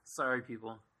 Yeah. Sorry,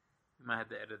 people. You might have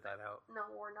to edit that out. No,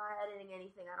 we're not editing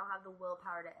anything. I don't have the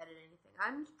willpower to edit anything.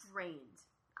 I'm drained.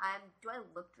 Do I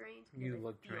look drained? Because You I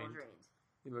look feel drained.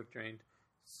 You look drained.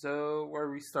 So, where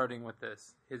are we starting with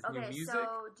this? His new Okay, music?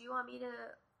 so do you want me to...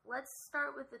 Let's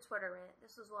start with the Twitter rant.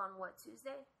 This was on, what,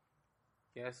 Tuesday?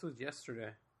 Yeah, this was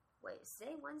yesterday. Wait, is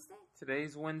today Wednesday?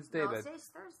 Today's Wednesday, No, but today's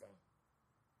Thursday.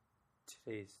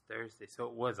 today's Thursday, so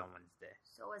it was on Wednesday.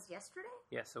 So it was yesterday?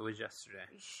 Yes, it was yesterday.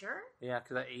 Are you sure? Yeah,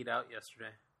 because I ate out yesterday.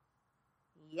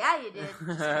 Yeah, you did.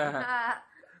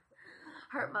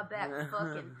 Hurt my back,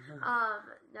 fucking.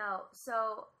 No.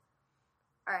 So,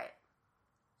 alright.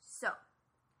 So,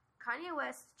 Kanye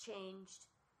West changed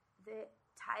the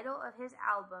title of his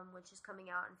album, which is coming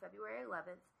out on February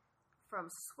 11th, from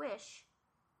Swish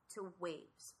to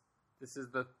Waves. This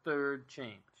is the third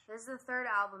change. This is the third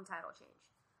album title change.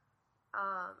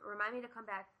 Remind me to come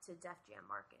back to Def Jam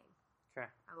marketing. Okay.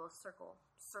 I will circle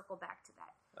back to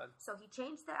that. Uh, So he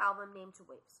changed the album name to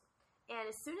Waves. And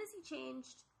as soon as he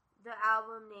changed the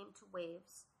album name to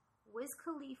Waves, Wiz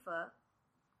Khalifa,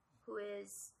 who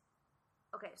is...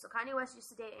 Okay, so Kanye West used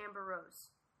to date Amber Rose,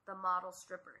 the model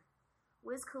stripper.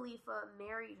 Wiz Khalifa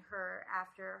married her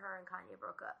after her and Kanye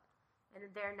broke up. And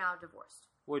they're now divorced.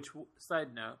 Which,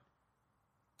 side note,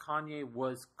 Kanye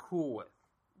was cool with.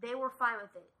 They were fine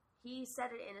with it. He said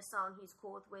it in a song. He's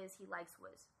cool with Wiz. He likes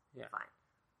Wiz. Yeah. Fine.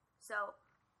 So,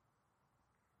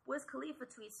 Wiz Khalifa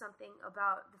tweets something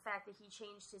about the fact that he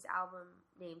changed his album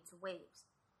name to Waves.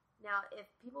 Now, if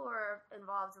people are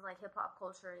involved in like hip hop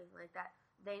culture or anything like that,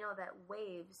 they know that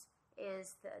Waves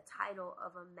is the title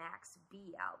of a Max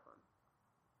B album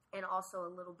and also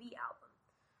a Little B album.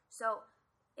 So,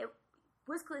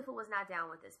 Wiz Khalifa was not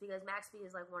down with this because Max B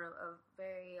is like one of a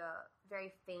very,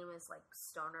 very famous like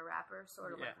stoner rapper,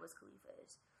 sort of Yeah. like Wiz Khalifa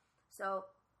is. So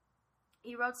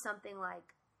he wrote something like,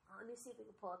 let me see if we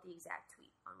can pull up the exact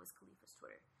tweet on Wiz Khalifa's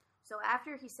Twitter. So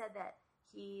after he said that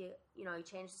he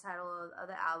changed the title of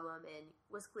the album, and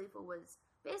Wiz Khalifa was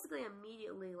basically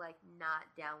immediately like not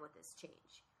down with this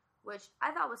change, which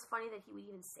I thought was funny that he would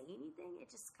even say anything. It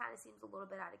just kind of seems a little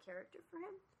bit out of character for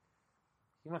him.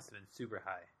 He must have been super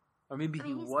high. Or maybe I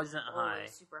mean, he he's wasn't high.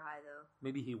 always super high though.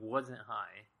 Maybe he wasn't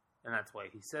high, and that's why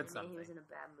he said Maybe something. he was in a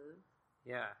bad mood.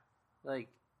 Yeah. Like,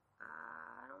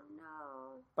 I don't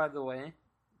know. by the way,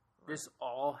 this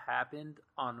all happened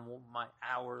on my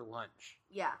hour lunch.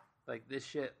 Yeah. Like, this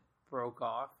shit broke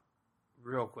off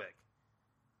real quick.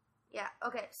 Yeah.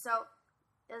 Okay. So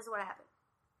this is what happened.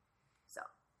 So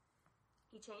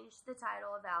he changed the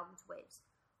title of the album to Waves.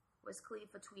 Wiz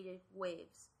Khalifa tweeted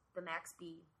Waves, the Max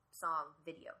B song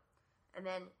video. And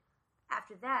then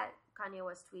after that, Kanye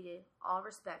West tweeted, all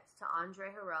respect to Andre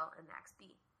Harrell and Max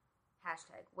B.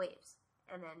 #Waves.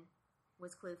 And then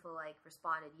Wiz Khalifa like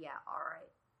responded, yeah,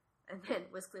 alright. And then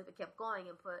Wiz Khalifa kept going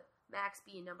and put Max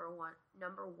B number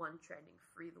one trending,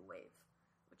 free the wave.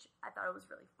 Which I thought it was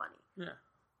really funny. Yeah.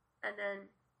 And then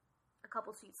a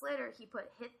couple tweets later, he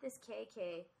put, hit this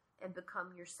KK and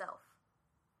become yourself.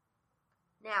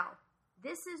 Now,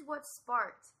 this is what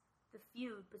sparked the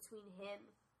feud between him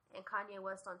and Kanye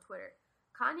West on Twitter.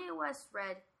 Kanye West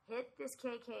read, hit this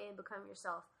KK and become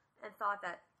yourself, and thought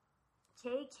that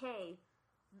KK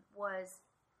was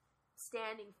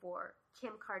standing for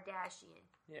Kim Kardashian,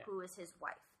 Yeah. who is his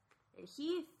wife. And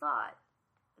he thought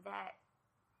that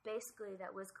basically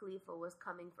that Wiz Khalifa was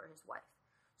coming for his wife.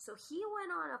 So he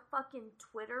went on a fucking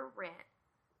Twitter rant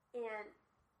and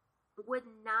would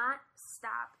not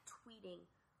stop tweeting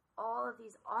all of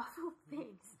these awful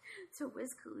things to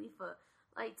Wiz Khalifa,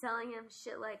 like telling him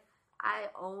shit like, I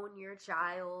own your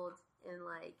child, and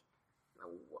like,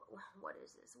 what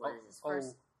is this? What is this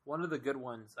first? One of the good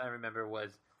ones I remember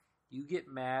was, you get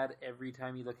mad every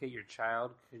time you look at your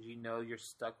child because you know you're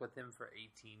stuck with him for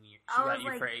 18 years. She got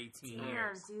you for 18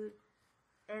 years. Damn,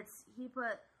 dude. He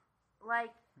put, like,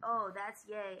 oh, that's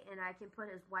yay, and I can put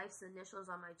his wife's initials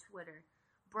on my Twitter.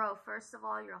 Bro, first of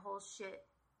all, you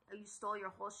stole your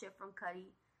whole shit from Cudi.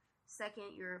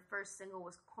 Second, your first single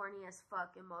was corny as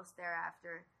fuck, and most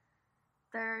thereafter.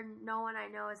 Third, no one I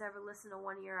know has ever listened to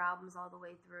one of your albums all the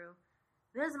way through.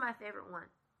 This is my favorite one.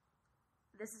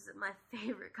 this is my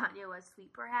favorite Kanye West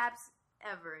tweet, perhaps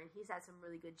ever, and he's had some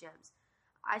really good gems.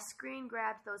 I screen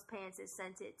grabbed those pants and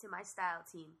sent it to my style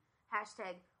team.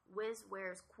 Hashtag Wiz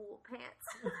wears cool pants.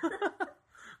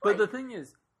 But the thing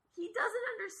is, he doesn't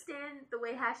understand the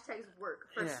way hashtags work,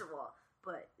 first of all.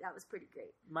 But that was pretty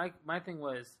great. My thing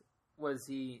was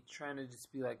he trying to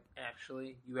just be like,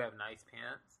 actually, you have nice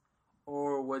pants?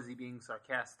 Or was he being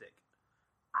sarcastic?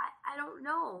 I don't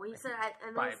know. He said,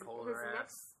 and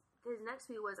his next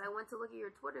tweet was, I went to look at your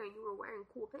Twitter and you were wearing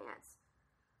cool pants.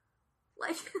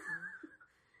 Like,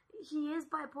 he is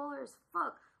bipolar as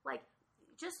fuck. Like,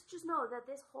 just know that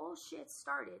this whole shit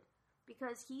started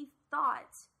because he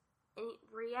thought and he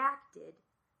reacted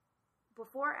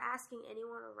before asking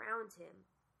anyone around him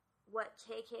what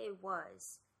KK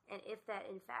was and if that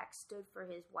in fact stood for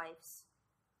his wife's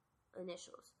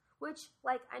initials. Which,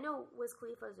 like, I know Wiz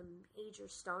Khalifa is a major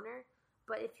stoner,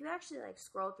 but if you actually, like,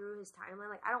 scroll through his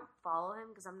timeline, like, I don't follow him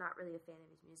because I'm not really a fan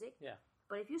of his music. Yeah.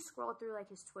 But if you scroll through,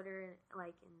 like, his Twitter and,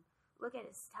 like, and look at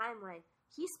his timeline,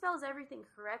 he spells everything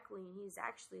correctly, and he's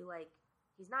actually, like,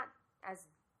 he's not as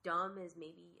dumb as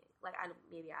maybe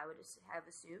I would just have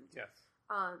assumed. Yes.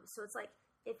 So it's like,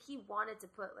 if he wanted to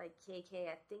put, like,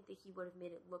 KK, I think that he would have made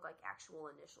it look like actual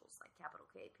initials, like capital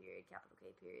K period, capital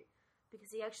K period. Because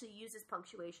he actually uses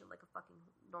punctuation like a fucking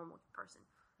normal person.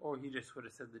 Or he just would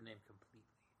have said the name completely.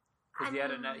 Because he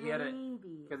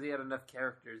had enough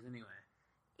characters anyway.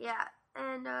 Yeah,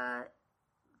 and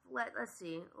let's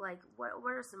see, like what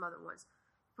are some other ones?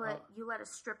 But you let a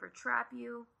stripper trap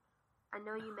you. I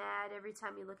know you mad every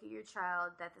time you look at your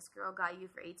child that this girl got you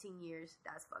for 18 years.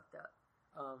 That's fucked up.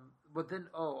 But then,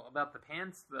 about the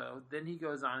pants though. Then he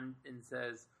goes on and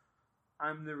says,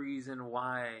 "I'm the reason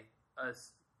why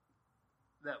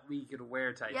that we could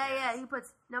wear tight pants." Yeah, he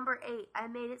puts number 8. I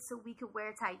made it so we could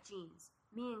wear tight jeans.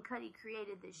 Me and Cuddy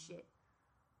created this shit.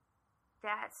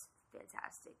 That's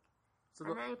fantastic.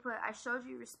 And then he put, I showed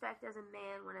you respect as a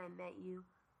man when I met you.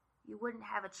 You wouldn't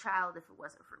have a child if it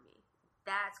wasn't for me.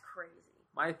 That's crazy.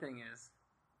 My thing is,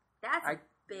 that's a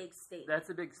big statement. That's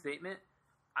a big statement.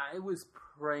 I was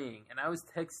praying, and I was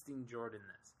texting Jordan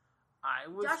this.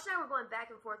 Josh and I were going back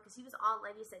and forth because he was on,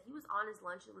 like you said, he was on his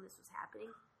lunch when this was happening.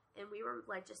 And we were,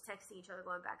 like, just texting each other,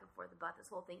 going back and forth about this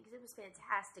whole thing, because it was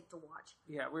fantastic to watch.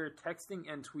 Yeah, we were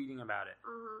texting and tweeting about it.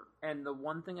 Mm-hmm. And the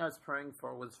one thing I was praying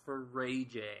for was for Ray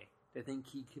J to think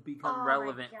he could become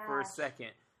relevant for a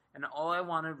second. And all I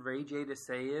wanted Ray J to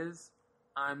say is,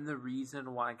 I'm the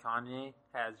reason why Kanye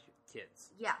has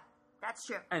kids. Yeah, that's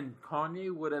true. And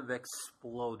Kanye would have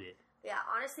exploded. Yeah,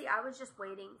 honestly, I was just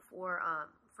waiting for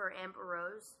Amber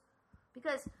Rose.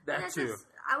 Because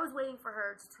I was waiting for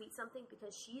her to tweet something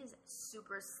because she is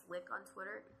super slick on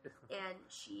Twitter, and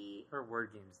her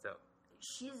word game's dope.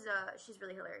 She's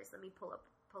really hilarious. Let me pull up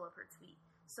her tweet.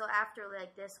 So after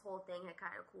like this whole thing had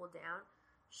kind of cooled down,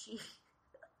 she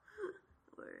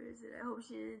where is it? I hope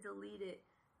she didn't delete it.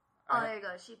 Oh, there you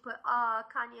go. She put,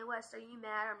 Kanye West, are you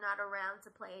mad I'm not around to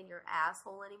play in your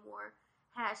asshole anymore?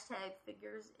 Hashtag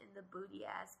figures in the booty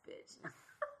ass bitch.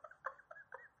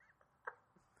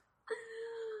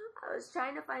 I was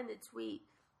trying to find the tweet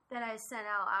that I sent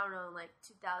out, I don't know, like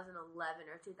 2011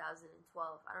 or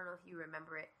 2012. I don't know if you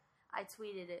remember it. I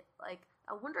tweeted it, like,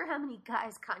 I wonder how many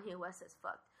guys Kanye West has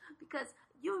fucked. Because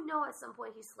you know at some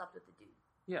point he slept with the dude.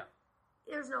 Yeah.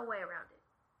 There's no way around it.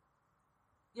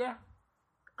 Yeah.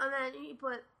 And then he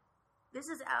put, this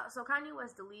is out. So Kanye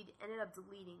West ended up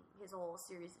deleting his whole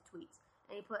series of tweets.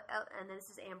 And he put, and this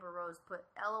is Amber Rose, put,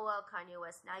 LOL Kanye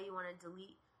West, now you want to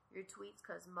delete your tweets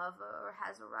because mother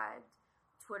has arrived.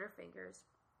 Twitter fingers.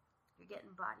 You're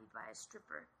getting bodied by a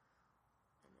stripper.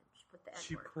 And then she put the N-word.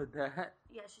 She put that?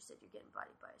 Yeah, she said you're getting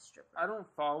bodied by a stripper. I don't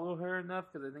follow her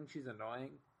enough because I think she's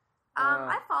annoying.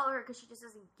 I follow her because she just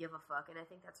doesn't give a fuck, and I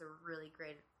think that's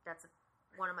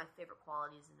one of my favorite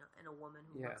qualities in a woman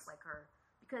who looks like her.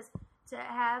 Because to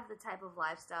have the type of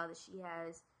lifestyle that she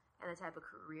has and the type of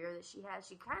career that she has,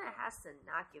 she kind of has to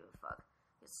not give a fuck.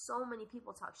 So many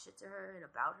people talk shit to her and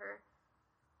about her.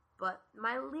 But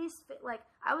my least,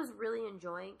 I was really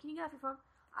enjoying, can you get off your phone?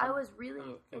 I was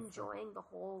really enjoying the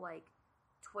whole, like,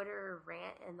 Twitter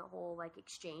rant and the whole, like,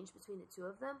 exchange between the two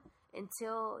of them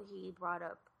until he brought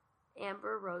up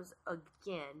Amber Rose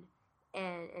again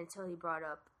and until he brought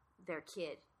up their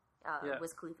kid,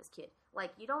 Wiz Khalifa's kid.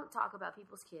 Like, you don't talk about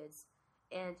people's kids.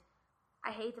 And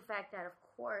I hate the fact that, of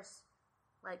course,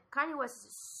 like, Kanye West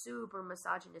is a super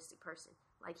misogynistic person.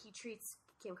 Like, he treats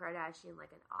Kim Kardashian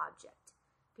like an object.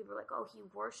 People are like, oh, he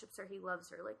worships her, he loves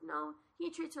her. Like, no,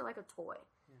 he treats her like a toy.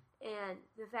 Yeah. And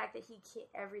the fact that he can't,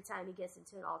 every time he gets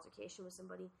into an altercation with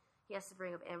somebody, he has to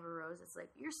bring up Amber Rose. It's like,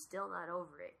 you're still not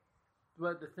over it.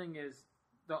 But the thing is,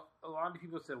 a lot of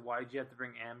people said, why'd you have to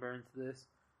bring Amber into this?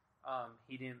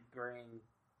 He didn't bring,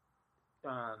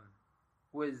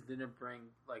 Wiz didn't bring,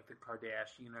 like, the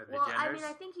Kardashian or the Jenners. I mean,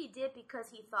 I think he did because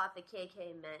he thought the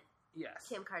KK meant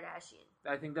Kim Kardashian.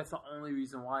 I think that's the only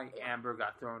reason why Amber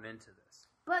got thrown into this.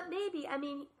 But maybe, I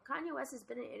mean, Kanye West has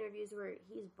been in interviews where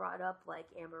he's brought up, like,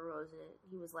 Amber Rose, and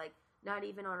he was, like, not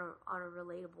even on a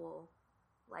relatable,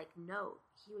 like, note.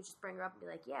 He would just bring her up and be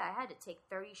like, yeah, I had to take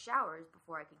 30 showers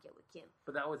before I could get with Kim.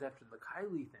 But that was after the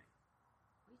Kylie thing.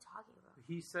 What are you talking about?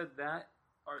 He said that.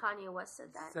 Kanye West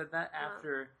said that? Said that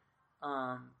after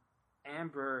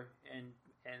Amber and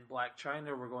Black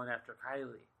China were going after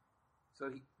Kylie. So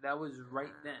that was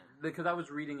right then. Because I was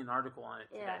reading an article on it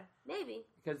today. Yeah, maybe.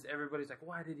 Because everybody's like,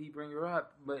 why did he bring her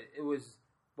up? But it was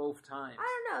both times.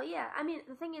 I don't know, yeah. I mean,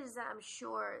 the thing is that I'm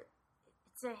sure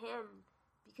to him,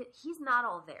 because he's not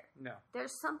all there. No.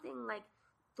 There's something like,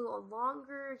 the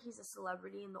longer he's a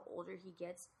celebrity and the older he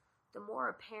gets, the more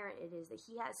apparent it is that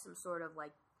he has some sort of,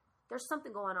 like, there's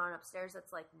something going on upstairs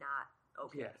that's, like, not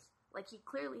okay. Yes. Like, he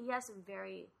has some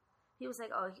he was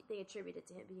like, they attributed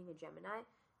to him being a Gemini.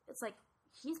 It's like,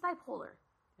 he's bipolar.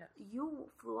 Yes. You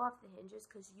flew off the hinges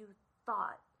because you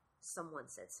thought someone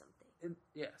said something.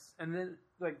 Yes. And then,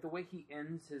 like, the way he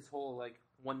ends his whole, like,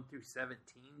 1 through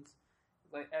 17s,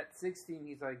 like, at 16,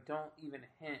 he's like, don't even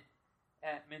hint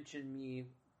at mention me,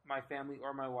 my family,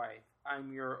 or my wife.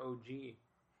 I'm your OG.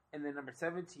 And then number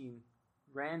 17,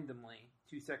 randomly,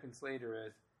 2 seconds later,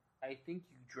 is, I think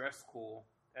you dress cool.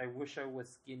 I wish I was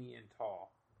skinny and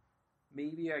tall.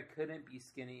 Maybe I couldn't be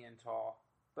skinny and tall,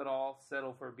 but I'll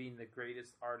settle for being the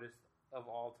greatest artist of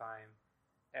all time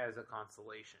as a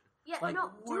consolation. Yeah, like,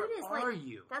 no, dude is like, are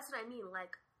you? That's what I mean.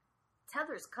 Like,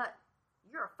 tether's cut.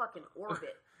 You're a fucking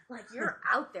orbit. Like, you're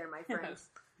out there, my friends.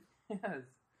 Yes.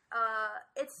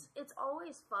 It's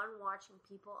always fun watching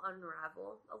people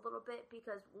unravel a little bit,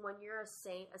 because when you're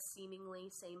a seemingly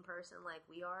sane person like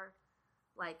we are,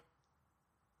 like,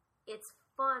 it's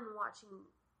fun watching,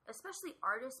 especially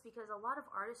artists, because a lot of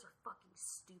artists are fucking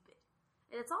stupid.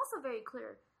 And it's also very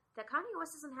clear that Kanye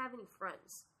West doesn't have any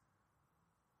friends.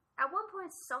 At one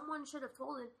point, someone should have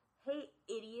told him, hey,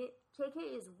 idiot,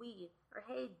 KK is weed. Or,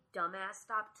 hey, dumbass,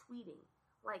 stop tweeting.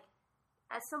 Like,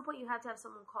 at some point, you have to have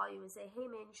someone call you and say, hey,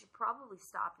 man, you should probably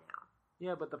stop now.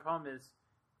 Yeah, but the problem is,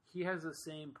 he has the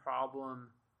same problem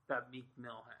that Meek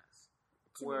Mill has.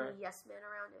 Too many yes men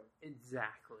around him.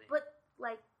 Exactly. But,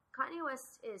 like, Kanye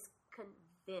West is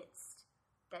convinced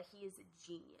that he is a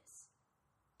genius.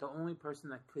 The only person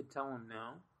that could tell him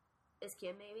no is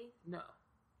Kim, maybe? No.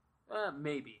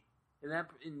 Maybe. And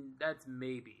that's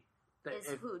maybe.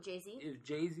 Who, Jay-Z? If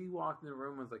Jay-Z walked in the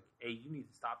room and was like, hey, you need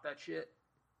to stop that shit.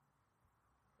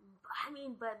 I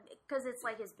mean, but because it's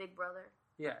like his big brother.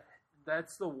 Yeah.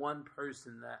 That's the one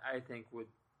person that I think would,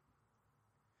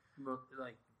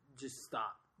 like, just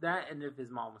stop. That, and if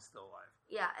his mom was still alive.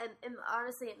 Yeah, and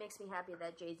honestly, it makes me happy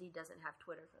that Jay-Z doesn't have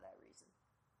Twitter for that reason.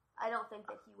 I don't think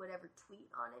that he would ever tweet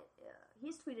on it.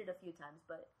 He's tweeted a few times,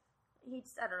 but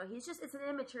I don't know. It's an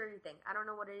immaturity thing. I don't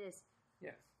know what it is.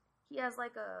 Yes. He has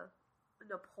like a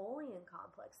Napoleon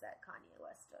complex that Kanye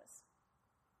West does.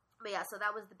 But yeah, so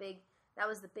that was the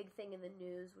big thing in the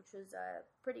news, which was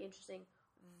pretty interesting.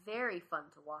 Very fun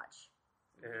to watch.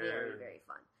 Very, very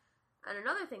fun. And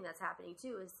another thing that's happening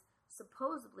too is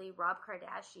supposedly Rob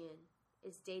Kardashian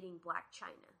is dating Blac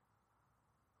Chyna.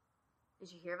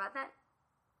 Did you hear about that?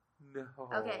 No.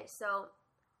 Okay, so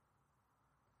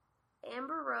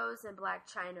Amber Rose and Blac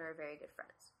Chyna are very good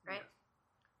friends, right?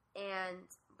 Yes. And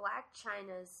Blac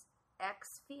Chyna's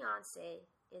ex-fiance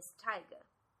is Tyga.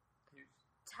 Yes.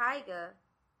 Tyga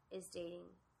is dating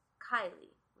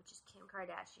Kylie, which is Kim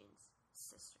Kardashian's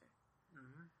sister.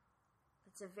 Mm-hmm.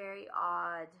 It's a very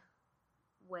odd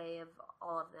way of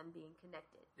all of them being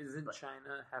connected. Isn't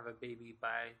Chyna have a baby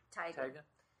by Tyga?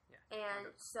 Yeah.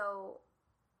 And so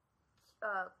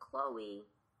Khloe...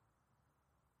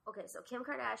 Okay, so Kim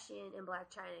Kardashian and Blac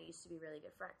Chyna used to be really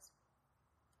good friends.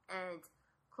 And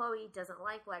Khloe doesn't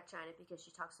like Blac Chyna because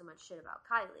she talks so much shit about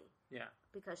Kylie. Yeah.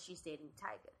 Because she's dating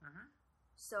Tyga. Mm-hmm.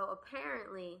 So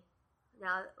apparently,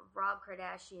 now Rob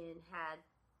Kardashian had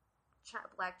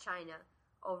Blac Chyna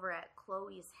over at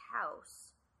Khloe's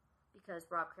house because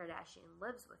Rob Kardashian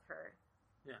lives with her.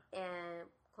 Yeah. And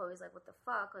Khloe's like, what the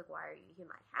fuck? Like, why are you in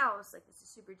my house? Like, this is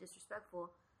super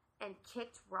disrespectful. And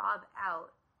kicked Rob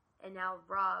out. And now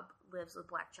Rob lives with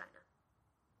Blac Chyna.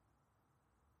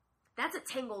 That's a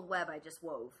tangled web I just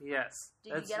wove. Yes.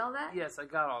 Did you get all that? Yes, I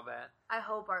got all that.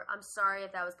 I'm sorry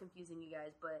if that was confusing you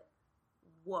guys, but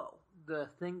whoa. The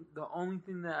only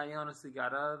thing that I honestly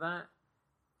got out of that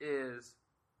is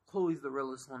Khloe's the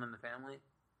realest one in the family.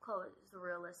 Khloe is the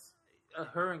realest.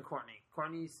 her and Courtney.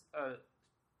 Courtney's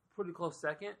pretty close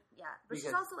second. Yeah, but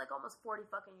she's also like almost 40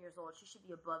 fucking years old. She should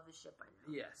be above the shit by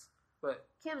now. Yes, but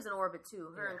Kim's in orbit too.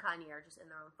 Her and Kanye are just in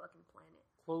their own fucking planet.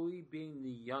 Chloe being the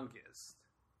youngest.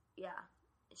 Yeah.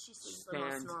 And she seems the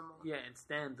most normal. Yeah, and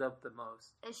stands up the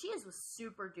most. And she is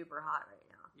super duper hot right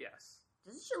now. Yes.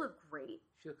 Doesn't she look great?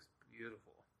 She looks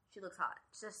beautiful. She looks hot.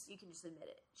 You can just admit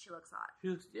it. She looks hot. She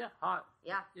looks hot.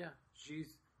 Yeah. Yeah.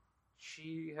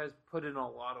 She has put in a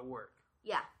lot of work.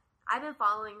 Yeah. I've been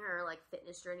following her like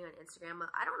fitness journey on Instagram.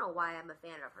 I don't know why I'm a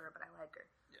fan of her, but I like her.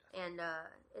 Yes. And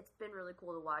it's been really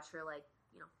cool to watch her like,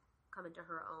 come into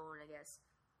her own, I guess.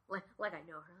 Like I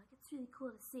know her. Like it's really cool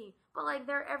to see. But like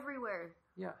they're everywhere.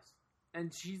 Yes.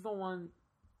 And she's the one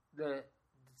that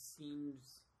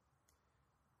seems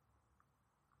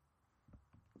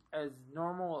as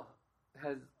unnormal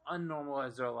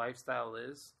as their lifestyle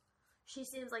is. She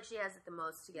seems like she has it the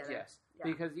most together. Yes. Yeah.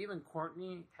 Because even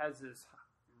Courtney has this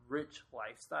rich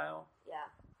lifestyle. Yeah.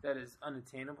 That is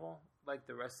unattainable, like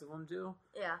the rest of them do.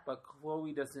 Yeah. But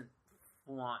Chloe doesn't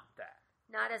flaunt that.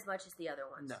 Not as much as the other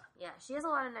ones. No. Yeah, she has a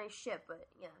lot of nice shit, but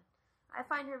yeah, I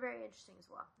find her very interesting as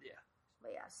well. Yeah.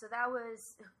 But yeah, so that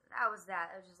was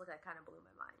that. It was just like that kind of blew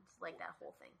my mind, like that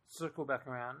whole thing. Circle back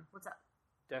around. What's up?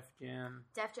 Def Jam.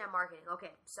 Def Jam marketing.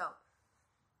 Okay, so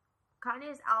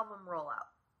Kanye's album rollout.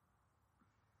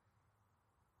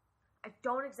 I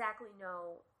don't exactly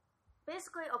know.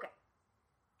 Basically, okay.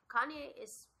 Kanye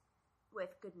is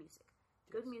with Good Music.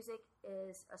 Yes. Good Music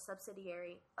is a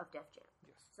subsidiary of Def Jam.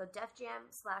 Yes. So Def Jam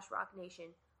 / Rock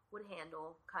Nation would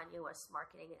handle Kanye West's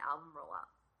marketing and album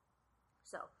rollout.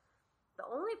 So the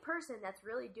only person that's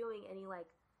really doing any like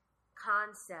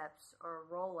concepts or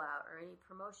rollout or any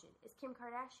promotion is Kim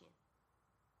Kardashian.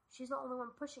 She's the only one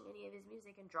pushing any of his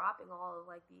music and dropping all of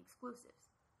like the exclusives.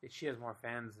 She has more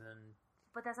fans than.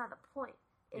 But that's not the point.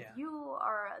 If you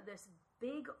are this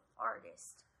big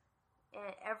artist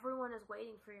and everyone is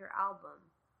waiting for your album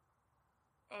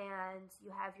and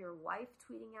you have your wife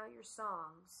tweeting out your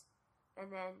songs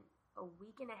and then a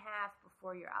week and a half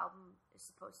before your album is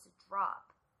supposed to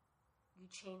drop, you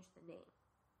change the name.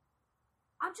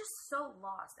 I'm just so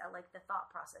lost at like the thought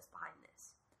process behind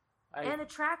this. And the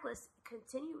track list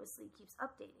continuously keeps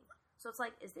updating. So it's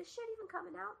like, is this shit even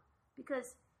coming out?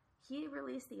 Because he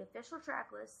released the official track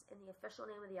list and the official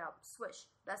name of the album. Swish,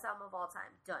 best album of all time.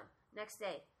 Done. Next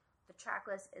day, the track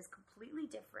list is completely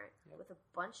different with a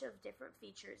bunch of different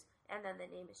features, and then the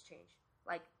name is changed.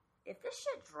 Like, if this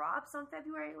shit drops on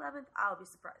February 11th, I'll be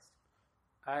surprised.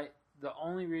 The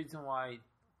only reason why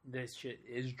this shit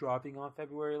is dropping on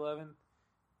February 11th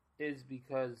is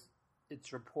because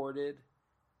it's reported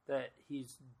that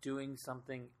he's doing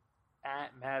something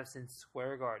at Madison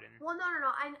Square Garden. Well, no.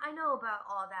 I know about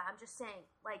all that. I'm just saying,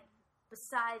 like,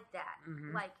 besides that,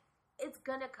 like, it's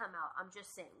gonna come out. I'm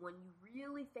just saying, when you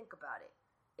really think about it,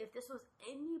 if this was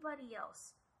anybody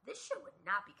else, this shit would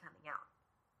not be coming out.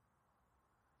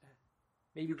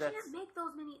 Maybe you can't make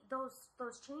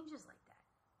those changes like that.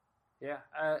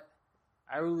 Yeah,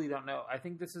 I really don't know. I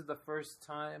think this is the first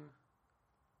time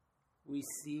we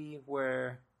see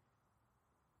where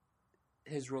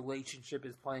his relationship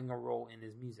is playing a role in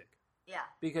his music. Yeah.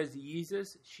 Because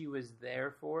Yeezus, she was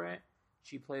there for it.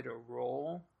 She played a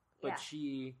role, but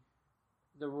the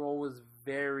role was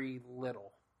very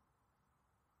little.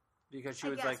 Because she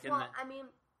was like in the... I mean,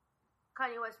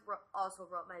 Kanye West also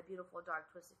wrote My Beautiful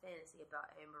Dark Twisted Fantasy about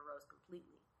Amber Rose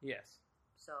completely. Yes.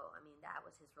 So, I mean, that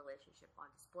was his relationship on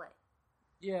display.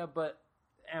 Yeah, but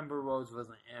Amber Rose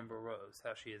wasn't Amber Rose,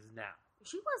 how she is now.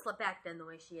 She was back then the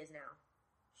way she is now.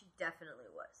 She definitely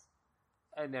was.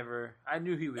 I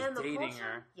knew he was dating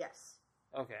her. Yes.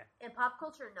 Okay. In pop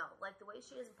culture, no. Like, the way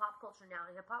she is in pop culture now,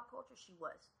 in pop culture, she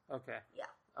was. Okay. Yeah,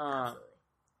 absolutely.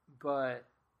 But,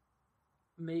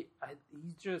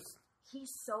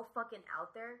 he's so fucking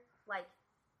out there, like,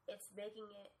 it's making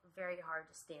it very hard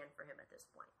to stand for him at this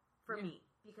point. For me.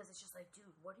 Because it's just like,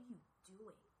 dude, what are you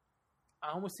doing?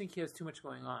 I almost think he has too much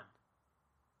going on.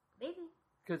 Maybe.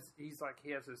 Because he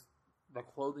has the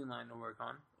clothing line to work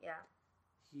on. Yeah.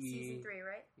 Season 3,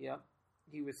 right? Yep.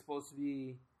 He was supposed to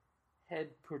be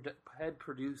head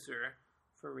producer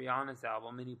for Rihanna's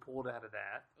album, and he pulled out of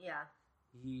that. Yeah.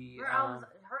 Her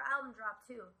album dropped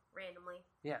too, randomly.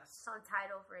 Yes. It's on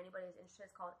Tidal for anybody who's interested.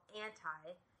 It's called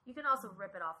Anti. You can also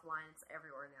rip it offline. It's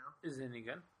everywhere now. Is it any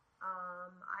good?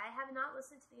 I have not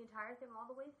listened to the entire thing all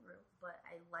the way through, but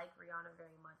I like Rihanna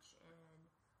very much, and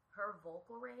her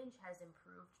vocal range has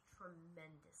improved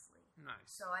tremendously. Nice.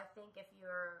 So I think if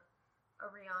you're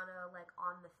a Rihanna, like,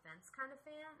 on the fence kind of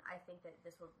fan, I think that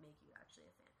this will make you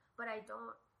actually a fan. But I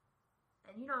don't,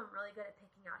 and I'm really good at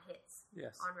picking out hits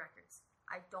on records.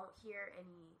 I don't hear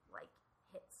any like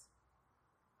hits,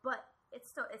 but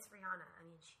it's Rihanna. I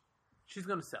mean, she's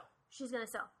gonna sell. She's gonna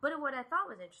sell. But what I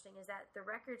thought was interesting is that the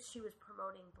records she was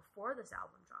promoting before this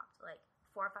album dropped, like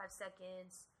 4 or 5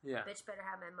 Seconds, Yeah. Bitch Better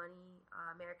Have My Money,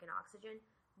 American Oxygen,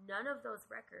 none of those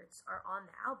records are on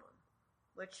the album,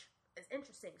 which is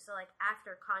interesting. So like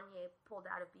after Kanye pulled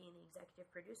out of being the executive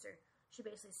producer, she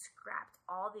basically scrapped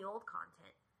all the old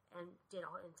content and did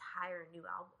an entire new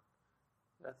album.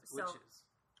 Which is.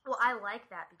 Well, I like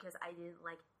that because I didn't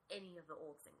like any of the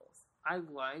old singles. I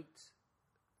liked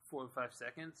 4 or 5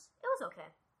 Seconds. It was okay.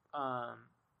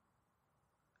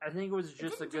 I think it was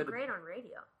just it didn't do great on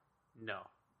radio. No.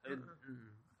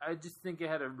 I just think it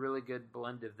had a really good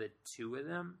blend of the two of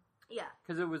them. Yeah.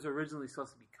 Because it was originally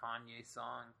supposed to be Kanye's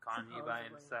song, Kanye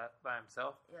by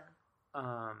himself.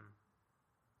 Yeah.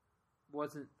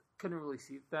 Couldn't really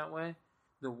see it that way.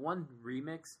 The one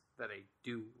remix that I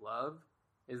do love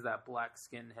is that Black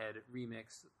Skinhead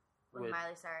remix with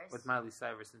Miley Cyrus. With Miley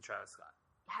Cyrus and Travis Scott.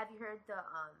 Have you heard the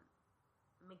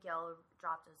Miguel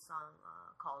dropped a song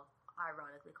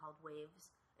ironically called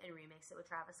Waves and remixed it with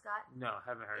Travis Scott? No,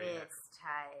 haven't heard it yet. It's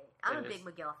tight. I'm a big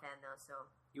Miguel fan though, so.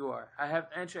 You are. I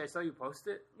saw you post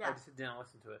it. Yeah. I just didn't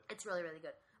listen to it. It's really, really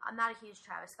good. I'm not a huge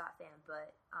Travis Scott fan,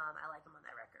 but I like him on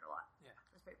that record a lot. Yeah.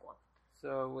 It's pretty cool.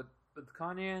 So with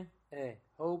Kanye, hey,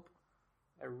 hope.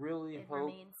 I really hope.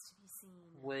 It remains to be seen.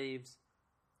 Waves.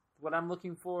 What I'm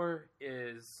looking for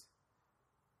is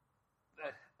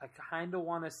I kind of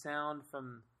want a sound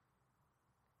from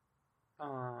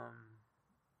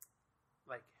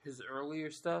like his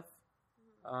earlier stuff.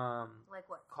 Like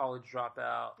what? College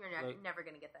Dropout. You're never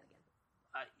gonna get that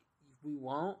again. We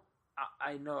won't.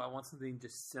 I know. I want something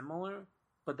just similar,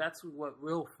 but that's what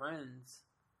Real Friends.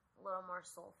 A little more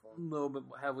soulful. A little bit.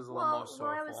 Was a little more soulful.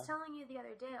 What I was telling you the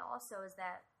other day also is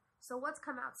that. So what's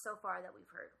come out so far that we've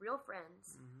heard? Real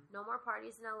Friends, No More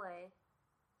Parties in LA,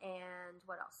 and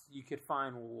what else? You could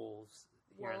find Wolves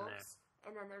here and there.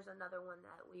 And then there's another one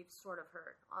that we've sort of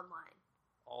heard online.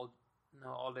 All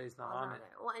Day's Not on it.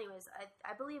 Well, anyways,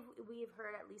 I believe we've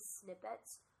heard at least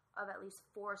snippets of at least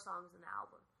 4 songs in the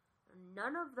album.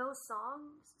 None of those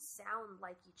songs sound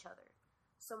like each other.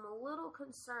 So I'm a little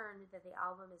concerned that the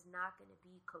album is not going to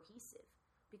be cohesive.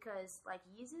 Because, like,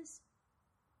 Yeezus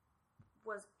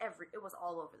it was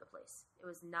all over the place. It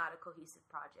was not a cohesive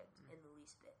project in the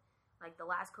least bit. Like, the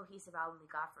last cohesive album we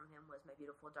got from him was My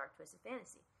Beautiful Dark Twisted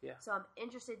Fantasy. Yeah. So I'm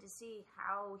interested to see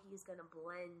how he's going to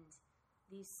blend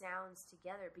these sounds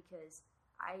together because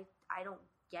I don't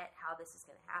get how this is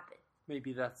going to happen.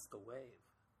 Maybe that's the wave.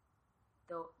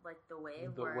 The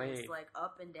wave where it's like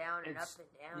up and down and up and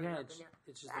down. Yeah, and up and down.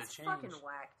 It's just that's a change. Fucking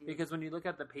whack, dude. Because when you look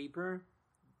at the paper,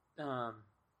 I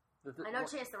know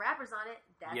Chance the Rapper's on it.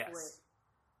 That's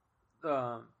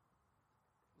lit.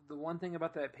 The one thing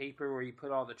about that paper where you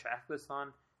put all the track lists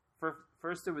on,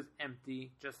 first it was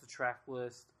empty, just the track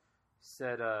list.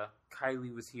 Said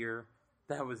Kylie was here.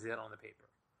 That was it on the paper.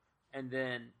 And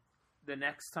then the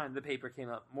next time the paper came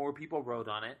up, more people wrote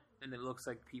on it, and it looks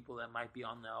like people that might be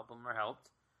on the album are helped.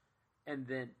 And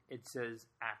then it says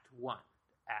Act 1,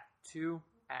 Act 2,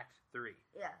 Act 3.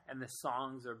 Yeah. And the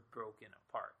songs are broken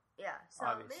apart. Yeah, so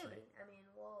obviously. Maybe. I mean,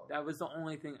 well... That was the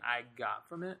only thing I got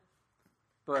from it.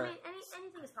 But I mean,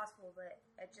 anything is possible, but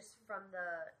just from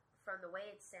the way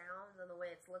it sounds and the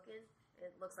way it's looking,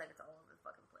 it looks like it's all over the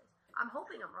fucking place. I'm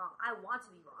hoping I'm wrong. I want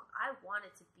to be wrong. I want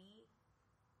it to be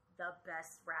the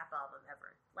best rap album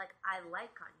ever. Like, I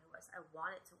like Kanye West. I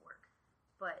want it to work.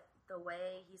 But the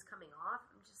way he's coming off,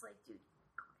 I'm just like, dude,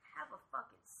 have a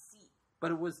fucking seat.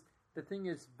 But it was... The thing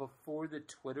is, before the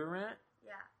Twitter rant...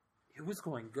 Yeah. It was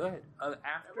going good.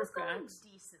 After it was Facts...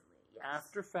 going decently, yes.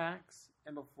 After Facts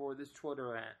and before this Twitter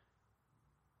rant,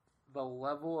 the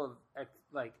level of,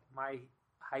 like, my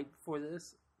hype for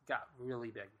this got really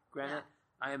big. Granted,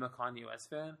 I am a Kanye West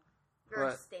fan. You're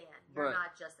a stan. You're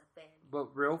not just a fan.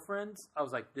 But Real Friends, I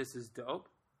was like, this is dope.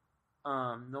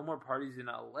 No More Parties in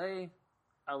LA,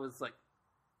 I was like,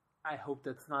 I hope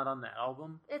that's not on the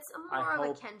album. It's more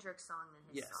of a Kendrick song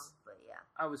than his song, but yeah.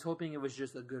 I was hoping it was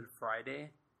just a Good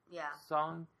Friday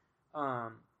song,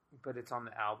 but it's on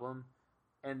the album.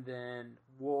 And then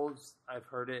Wolves, I've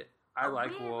heard it. I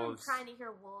like Wolves. We've been trying to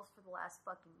hear Wolves for the last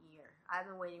fucking year. I've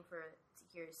been waiting to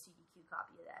hear a CDQ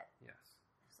copy of that. Yes.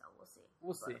 So we'll see.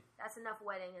 We'll see. That's enough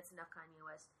wedding. That's enough Kanye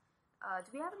West.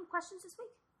 Do we have any questions this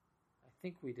week? I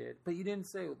think we did. But you didn't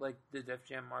say, like, the Def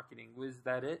Jam marketing. Was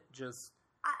that it?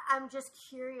 I'm just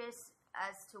curious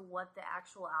as to what the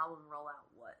actual album rollout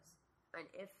was. And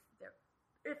if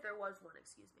there was one,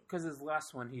 excuse me. Because his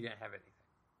last one, he didn't have anything.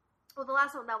 Well, the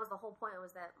last one, that was the whole point,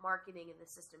 was that marketing in the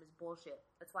system is bullshit.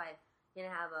 That's why he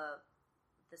didn't have a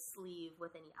the sleeve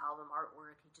with any album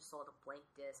artwork. He just sold a blank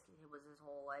disc. It was his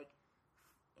whole like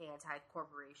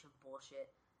anti-corporation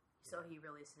bullshit. So he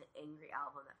released an angry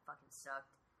album that fucking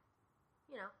sucked.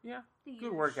 You know. Yeah.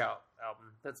 Good workout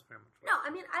album. That's pretty much. No, I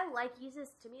mean I like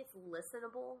Yeezus. To me, it's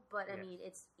listenable, but I mean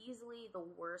it's easily the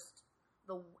worst,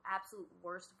 the absolute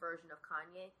worst version of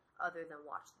Kanye, other than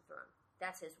Watch the Throne.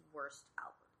 That's his worst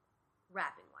album,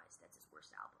 rapping wise. That's his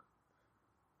worst album.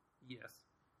 Yes,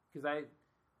 because I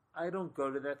don't go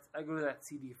to that. I go to that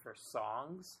CD for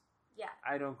songs. Yeah.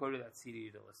 I don't go to that CD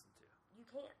to listen to. You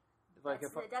can't. Like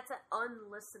that's an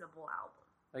unlistenable album.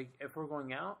 Like if we're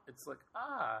going out, it's like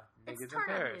It's Niggas in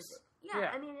Paris. Music.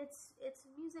 Yeah, I mean it's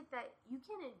music that you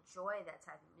can enjoy that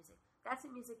type of music. That's a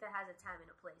music that has a time and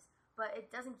a place, but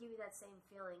it doesn't give you that same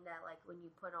feeling that like when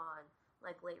you put on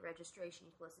like Late Registration,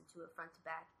 you can listen to it front to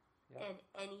back. Yeah. In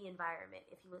any environment,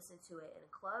 if you listen to it in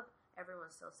a club, everyone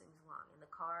still sings along. In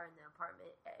the car, in the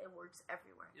apartment, it works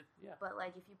everywhere. Yeah. But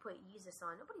like if you put Yeezus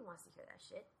on, nobody wants to hear that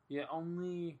shit. Yeah,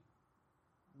 only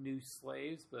New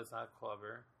Slaves, but it's not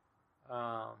clever.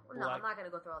 Well, no, I'm not going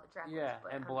to go through all the tracks. Yeah,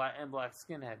 and Black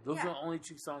Skinhead. Those are the only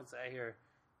two songs I hear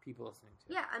people listening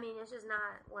to. Yeah, I mean, it's just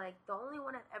not, like, the only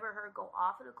one I've ever heard go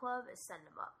off in a club is Send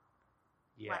 'Em Up.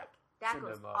 Yeah. Like, that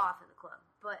goes off in the club.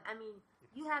 But, I mean,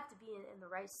 you have to be in the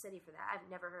right city for that. I've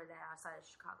never heard that outside of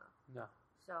Chicago. No.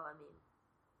 So, I mean.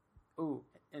 Ooh,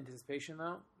 anticipation,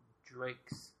 though?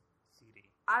 Drake's CD.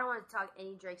 I don't want to talk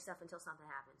any Drake stuff until something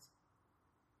happens.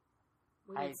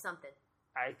 We need something.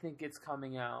 I think it's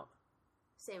coming out.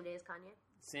 Same day as Kanye?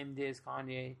 Same day as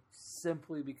Kanye,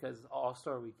 simply because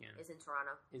All-Star Weekend is in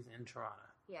Toronto.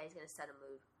 Yeah, he's going to set a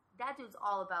mood. That dude's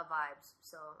all about vibes,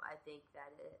 so I think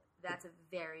that's a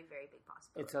very, very big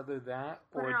possibility. It's either that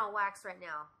or... Put it on wax right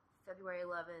now. February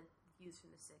 11th, views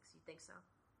from the 6th. You think so?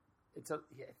 It's the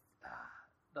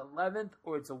 11th,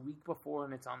 or it's a week before,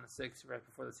 and it's on the 6th, right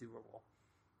before the Super Bowl.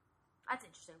 That's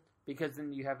interesting. Because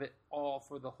then you have it all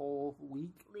for the whole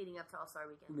week. Leading up to All-Star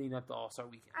Weekend.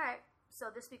 All right. So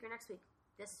this week or next week?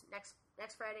 This next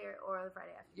Friday or the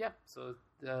Friday after? Yep. So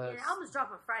the albums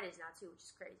drop on Fridays now too, which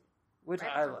is crazy. Which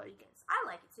I like. Weekends. I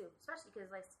like it too, especially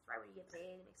because like right when you get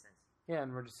paid, it makes sense. Yeah,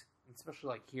 and we're just especially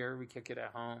like here, we kick it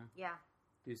at home. Yeah.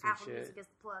 Do some Apple shit. Music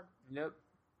is the plug. Nope.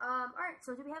 All right.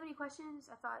 So do we have any questions?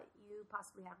 I thought you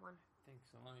possibly had one. I think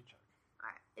so. Let me check.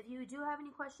 All right. If you do have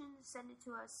any questions, send it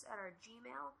to us at our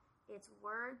Gmail. It's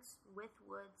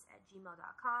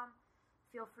wordswithwoods@gmail.com.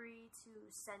 Feel free to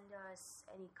send us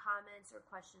any comments or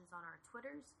questions on our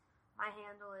Twitters. My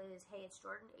handle is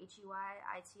HeyIt'sJordan,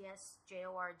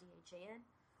 HeyIt'sJordan.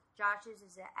 Josh's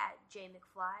is at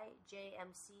JMcFly,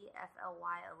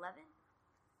 JMCFLY11.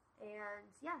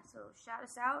 And yeah, so shout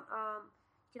us out.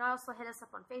 You can also hit us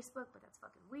up on Facebook, but that's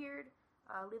fucking weird.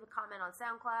 Leave a comment on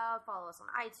SoundCloud, follow us on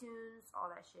iTunes, all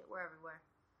that shit. We're everywhere.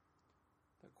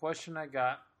 The question I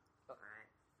got.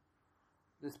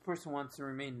 This person wants to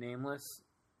remain nameless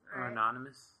or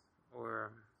anonymous,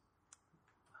 or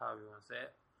however you want to say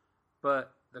it.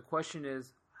 But the question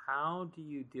is, how do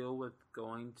you deal with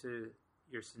going to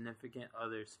your significant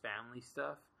other's family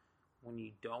stuff when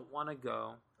you don't want to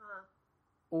go,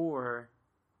 or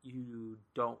you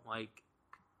don't like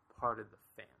part of the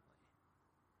family?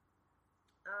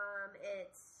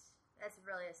 That's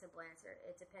really a simple answer.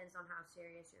 It depends on how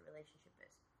serious your relationship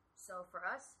is. So for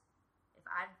us, if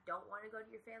I don't want to go to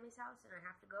your family's house and I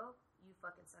have to go, you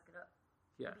fucking suck it up.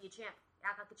 Yeah. You be a champ.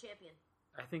 Act like a champion.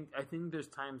 I think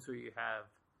there's times where you have.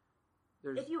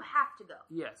 If you have to go.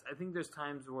 Yes, I think there's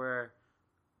times where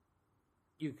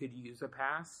you could use a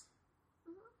pass.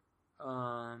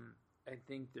 Mm-hmm. I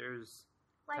think there's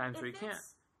times where you can't.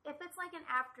 If it's like an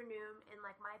afternoon and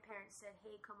like my parents said,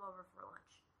 "Hey, come over for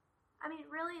lunch," I mean,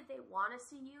 really, they want to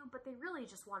see you, but they really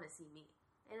just want to see me.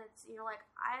 And it's, you're like,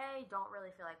 I don't really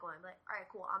feel like going. But all right,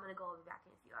 cool. I'm gonna go. I'll be back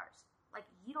in a few hours. Like,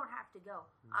 you don't have to go.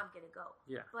 I'm gonna go.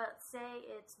 Yeah. But say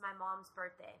it's my mom's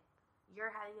birthday.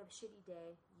 You're having a shitty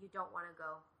day. You don't want to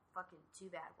go. Fucking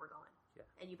too bad. We're going. Yeah.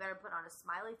 And you better put on a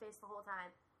smiley face the whole time.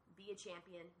 Be a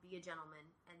champion. Be a gentleman.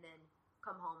 And then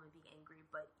come home and be angry.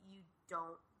 But you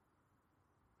don't.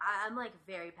 I'm like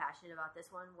very passionate about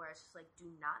this one, where it's just like, do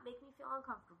not make me feel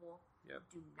uncomfortable. Yep.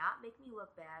 Do not make me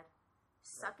look bad.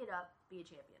 Suck it up. Be a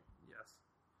champion. Yes.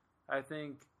 I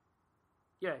think,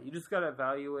 yeah, you just got to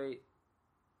evaluate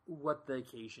what the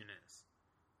occasion is.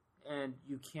 And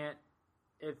you can't,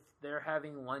 if they're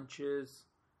having lunches,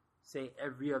 say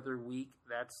every other week,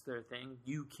 that's their thing,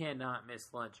 you cannot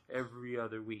miss lunch every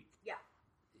other week. Yeah.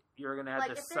 You're going to have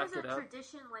to suck it up. Like, if there's a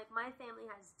tradition, like my family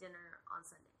has dinner on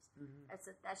Sundays. Mm-hmm.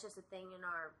 That's just a thing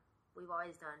we've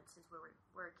always done since we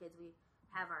were kids. We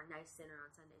have our nice dinner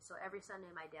on Sundays. So every Sunday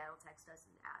my dad will text us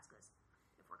and ask us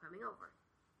if before coming over.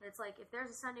 And it's like, if there's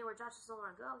a Sunday where Josh doesn't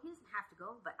want to go, he doesn't have to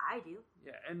go, but I do.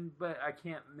 Yeah, but I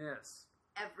can't miss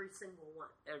every single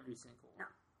one. Every single one. No.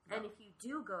 And if you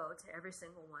do go to every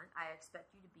single one, I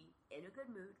expect you to be in a good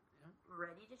mood,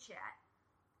 ready to chat,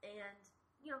 and,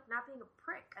 not being a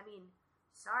prick. I mean,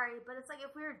 sorry, but it's like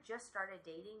if we were just started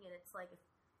dating and it's like if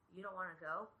you don't want to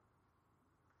go,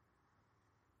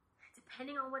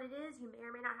 depending on what it is, you may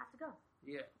or may not have to go.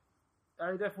 Yeah,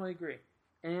 I definitely agree.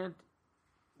 And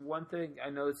one thing, I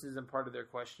know this isn't part of their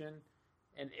question,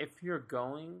 and if you're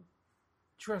going,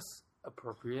 dress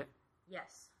appropriate.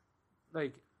 Yes.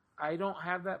 Like, I don't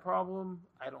have that problem,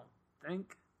 I don't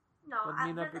think. No,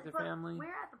 meet up with the family. We're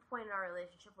at the point in our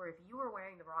relationship where if you were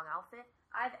wearing the wrong outfit,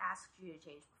 I've asked you to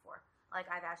change before. Like,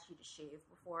 I've asked you to shave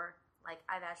before. Like,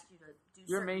 I've asked you to do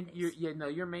certain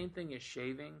things. Your main thing is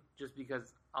shaving, just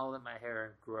because I'll let my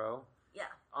hair grow. Yeah.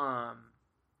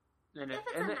 If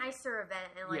it's a nicer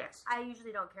event, and yes. I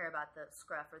usually don't care about the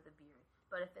scruff or the beard.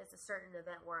 But if it's a certain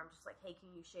event where I'm just like, hey,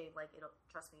 can you shave? Like,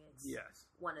 trust me, it's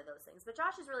one of those things. But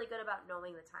Josh is really good about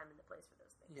knowing the time and the place for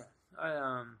those things.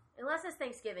 Yeah. Unless it's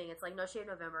Thanksgiving, it's like, no shave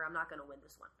November, I'm not going to win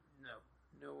this one.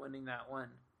 No winning that one.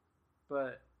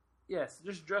 But, yes,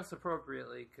 just dress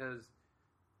appropriately, because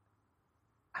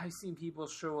I've seen people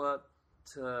show up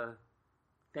to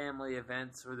family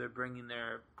events where they're bringing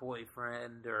their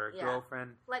boyfriend or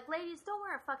girlfriend. Like, ladies, don't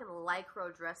wear a fucking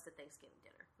lycra dress to Thanksgiving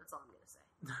dinner. That's all I'm going to say.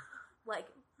 Like,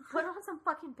 put on some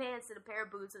fucking pants and a pair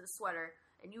of boots and a sweater,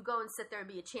 and you go and sit there and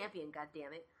be a champion,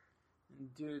 goddammit.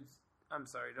 Dudes, I'm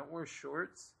sorry, don't wear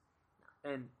shorts.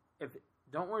 No. And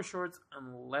don't wear shorts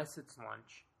unless it's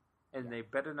lunch. And they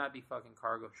better not be fucking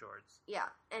cargo shorts. Yeah,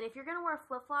 and if you're gonna wear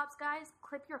flip-flops, guys,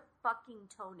 clip your fucking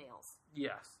toenails.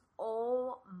 Yes.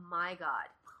 Oh my god.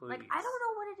 Please. Like, I don't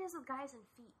know what it is with guys and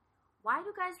feet. Why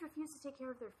do guys refuse to take care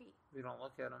of their feet? We don't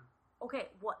look at them. Okay,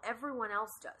 well, everyone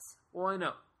else does. Well, I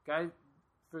know. Guys,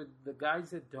 for the guys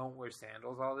that don't wear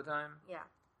sandals all the time,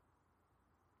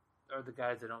 or the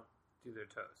guys that don't do their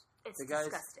toes. It's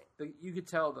disgusting. You could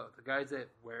tell, though, the guys that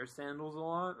wear sandals a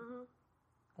lot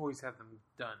always have them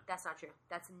done. That's not true.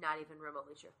 That's not even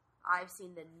remotely true. I've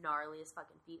seen the gnarliest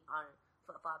fucking feet on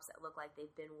flip-flops that look like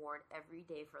they've been worn every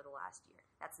day for the last year.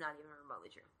 That's not even remotely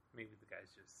true. Maybe the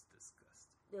guy's just disgusting.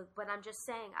 But I'm just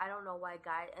saying, I don't know why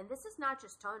guys... And this is not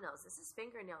just toenails. This is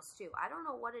fingernails, too. I don't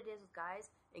know what it is with guys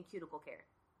and cuticle care.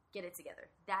 Get it together.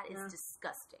 That is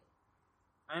disgusting.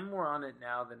 I'm more on it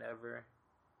now than ever.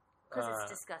 Because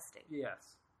it's disgusting.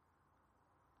 Yes.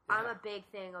 I'm a big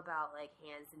thing about, like,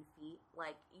 hands and feet.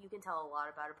 Like, you can tell a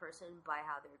lot about a person by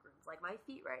how they're groomed. Like, my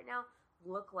feet right now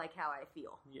look like how I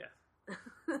feel. Yes.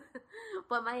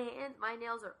 But my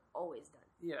nails are always done.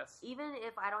 Yes. Even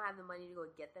if I don't have the money to go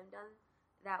get them done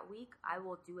that week, I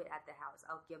will do it at the house.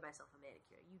 I'll give myself a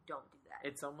manicure. You don't do that.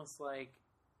 It's almost like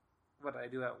what I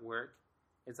do at work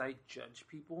is I judge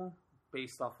people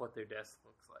based off what their desk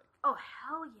looks like. Oh,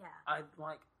 hell yeah. I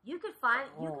like... You can spot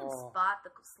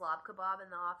the slob kebab in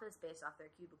the office based off their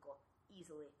cubicle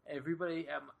easily. Everybody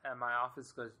at my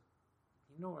office goes,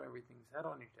 you know where everything's at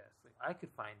on your desk. Like, I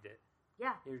could find it.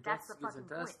 Yeah, your that's desk the fucking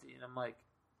isn't dusty. point. And I'm like,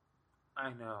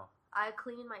 I know. I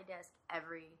clean my desk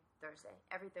every Thursday.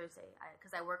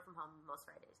 Because I work from home most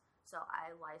Fridays. So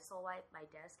I Lysol wipe my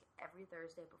desk every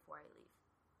Thursday before I leave.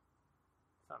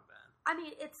 It's not bad. I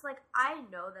mean, it's like, I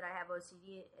know that I have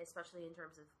OCD, especially in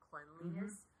terms of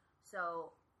cleanliness.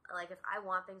 So, like, if I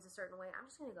want things a certain way, I'm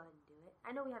just going to go ahead and do it.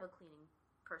 I know we have a cleaning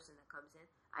person that comes in.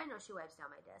 I know she wipes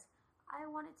down my desk. I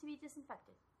want it to be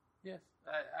disinfected. Yes,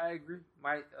 I agree.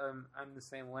 I'm the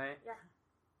same way. Yeah.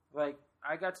 Like,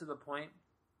 I got to the point,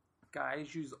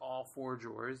 guys use all 4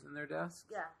 drawers in their desk.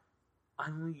 Yeah. I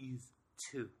only use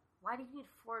 2. Why do you need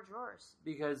 4 drawers?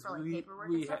 Because for, like, paperwork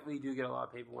we do get a lot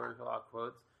of paperwork, a lot of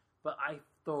quotes, but I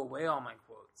throw away all my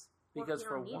quotes because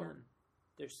for one,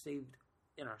 they're saved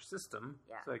in our system.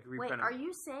 Yeah. So I can reprint them. Wait, are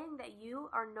you saying that you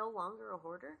are no longer a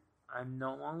hoarder? I'm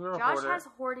no longer a hoarder. Josh has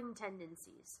hoarding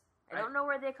tendencies. I don't know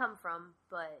where they come from,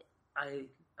 but I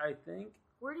think.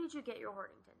 Where did you get your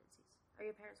hoarding tendencies? Are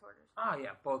your parents hoarders? Oh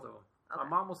yeah, both of them. Okay. My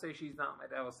mom will say she's not.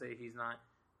 My dad will say he's not.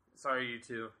 Sorry, you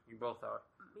two. You both are.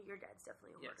 Your dad's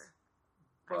definitely a hoarder. Yes.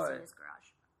 But I see his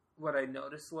garage. What I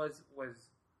noticed was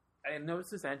I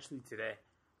noticed this actually today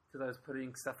because I was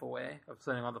putting stuff away. I was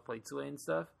putting all the plates away and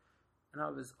stuff, and I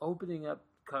was opening up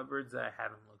cupboards that I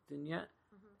haven't looked in yet,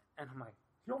 and I'm like,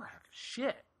 you don't have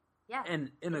shit. Yeah.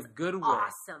 And in a good way.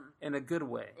 Awesome. In a good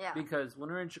way. Yeah. Because when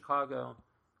we were in Chicago,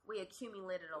 we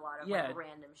accumulated a lot of like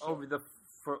random shit.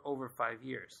 For over 5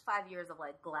 years. 5 years of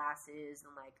like glasses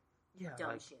and like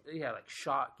dumb shit. Yeah, like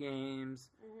shot games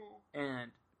and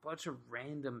a bunch of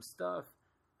random stuff.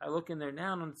 I look in there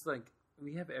now and it's like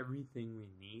we have everything we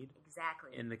need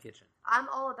Exactly. in the kitchen. I'm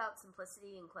all about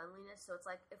simplicity and cleanliness, so it's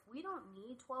like, if we don't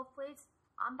need 12 plates,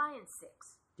 I'm buying 6.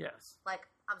 Yes. Like,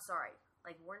 I'm sorry.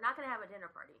 Like, we're not going to have a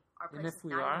dinner party. Our And place if is we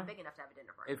not are, even big enough to have a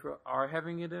dinner party. If we are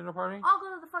having a dinner party, I'll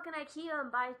go to the fucking IKEA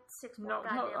and buy 6 more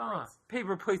goddamn plates.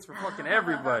 Paper plates for fucking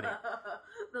everybody.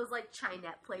 Those, like,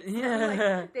 Chinette plates.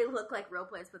 Yeah. Like, they look like real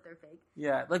plates, but they're fake.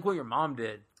 Yeah, like what your mom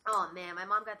did. Oh, man. My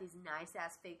mom got these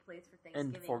nice-ass fake plates for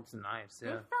Thanksgiving. And forks and knives, yeah.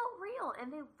 They felt real,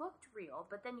 and they looked real,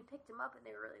 but then you picked them up, and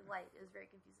they were really light. It was very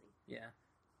confusing. Yeah.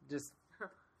 Just...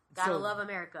 Gotta love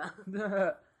America.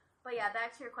 But yeah,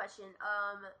 back to your question.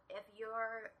 If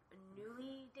you're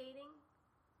newly dating,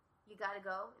 you gotta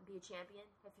go and be a champion.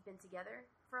 If you've been together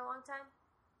for a long time,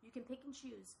 you can pick and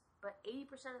choose. But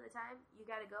 80% of the time, you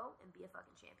gotta go and be a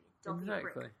fucking champion. Don't be a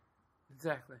brick.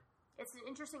 Exactly. It's an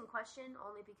interesting question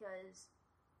only because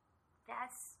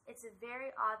it's a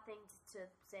very odd thing to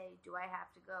say, do I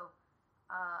have to go?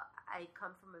 I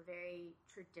come from a very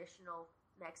traditional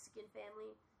Mexican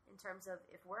family in terms of,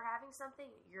 if we're having something,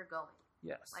 you're going.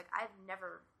 Yes. Like, I've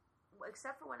never,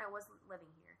 except for when I wasn't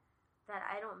living here, that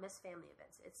I don't miss family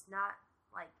events. It's not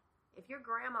like, if your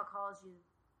grandma calls you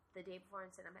the day before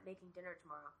and said, I'm making dinner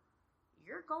tomorrow,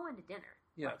 you're going to dinner.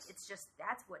 Yes. Like, it's just,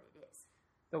 that's what it is.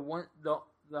 The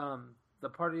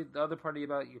other party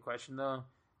about your question, though,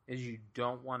 is you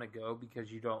don't want to go because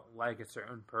you don't like a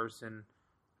certain person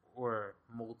or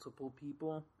multiple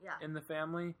people in the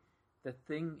family. The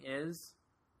thing is,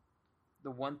 the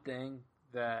one thing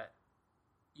that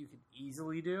you could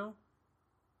easily do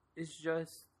is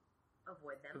just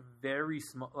avoid them. Very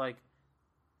small, like,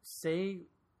 say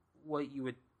what you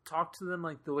would talk to them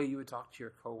like the way you would talk to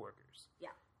your coworkers. Yeah.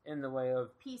 In the way of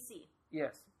PC.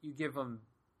 Yes, you give them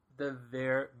the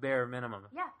bare minimum.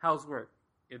 Yeah. How's work?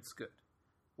 It's good.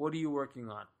 What are you working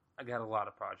on? I got a lot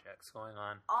of projects going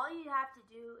on. All you have to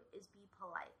do is be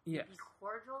polite. Yes. Be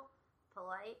cordial,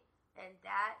 polite, and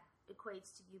that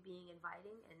equates to you being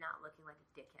inviting and not looking like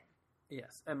a dickhead.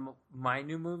 Yes, and my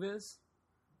new move is,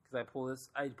 because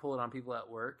I pull it on people at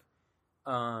work,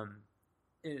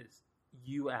 is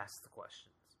you ask the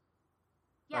questions.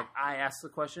 Yeah. Like, I ask the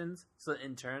questions, so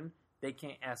in turn, they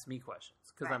can't ask me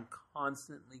questions. Because I'm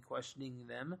constantly questioning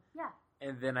them. Yeah.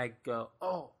 And then I go,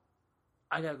 oh,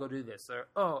 I gotta go do this. Or,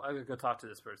 oh, I gotta go talk to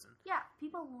this person. Yeah,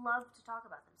 people love to talk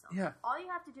about themselves. Yeah. All you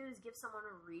have to do is give someone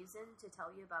a reason to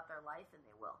tell you about their life, and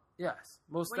they will. Yes,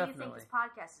 most definitely. What do you think this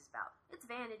podcast is about? It's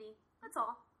vanity. That's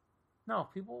all. No,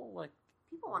 people, like...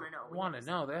 People want to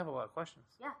know. They have a lot of questions.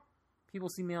 Yeah. People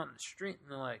see me out in the street,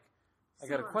 and they're like, I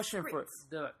got a question for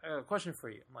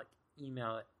you. I'm like,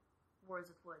 email it.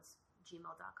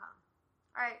 wordswithwoods@gmail.com.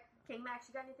 All right, King Max,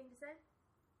 you got anything to say?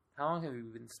 How long have you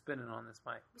been spinning on this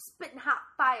mic? We're spitting hot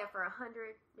fire for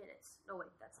 100 minutes. No,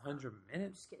 wait, that's 100 I'm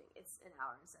minutes? just kidding. It's an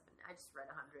hour and 7. I just read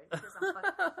 100 because I'm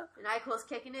fucking... The NyQuil's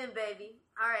kicking in, baby.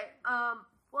 All right.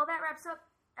 Well, that wraps up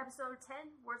episode 10,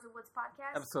 Words of Woods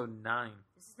podcast. Episode 9.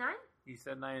 This is 9? You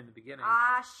said 9 in the beginning.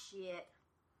 Ah, shit.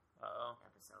 Uh-oh.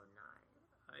 Episode 9.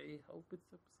 I hope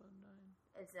it's episode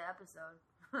 9. It's an episode.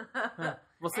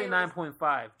 We'll say Anyways,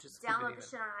 9.5. Just download the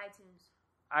shit on iTunes.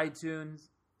 iTunes,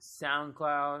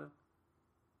 SoundCloud.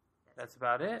 That's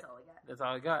about it. That's all we got. That's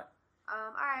all I got.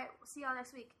 All right. We'll see y'all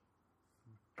next week.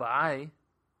 Bye.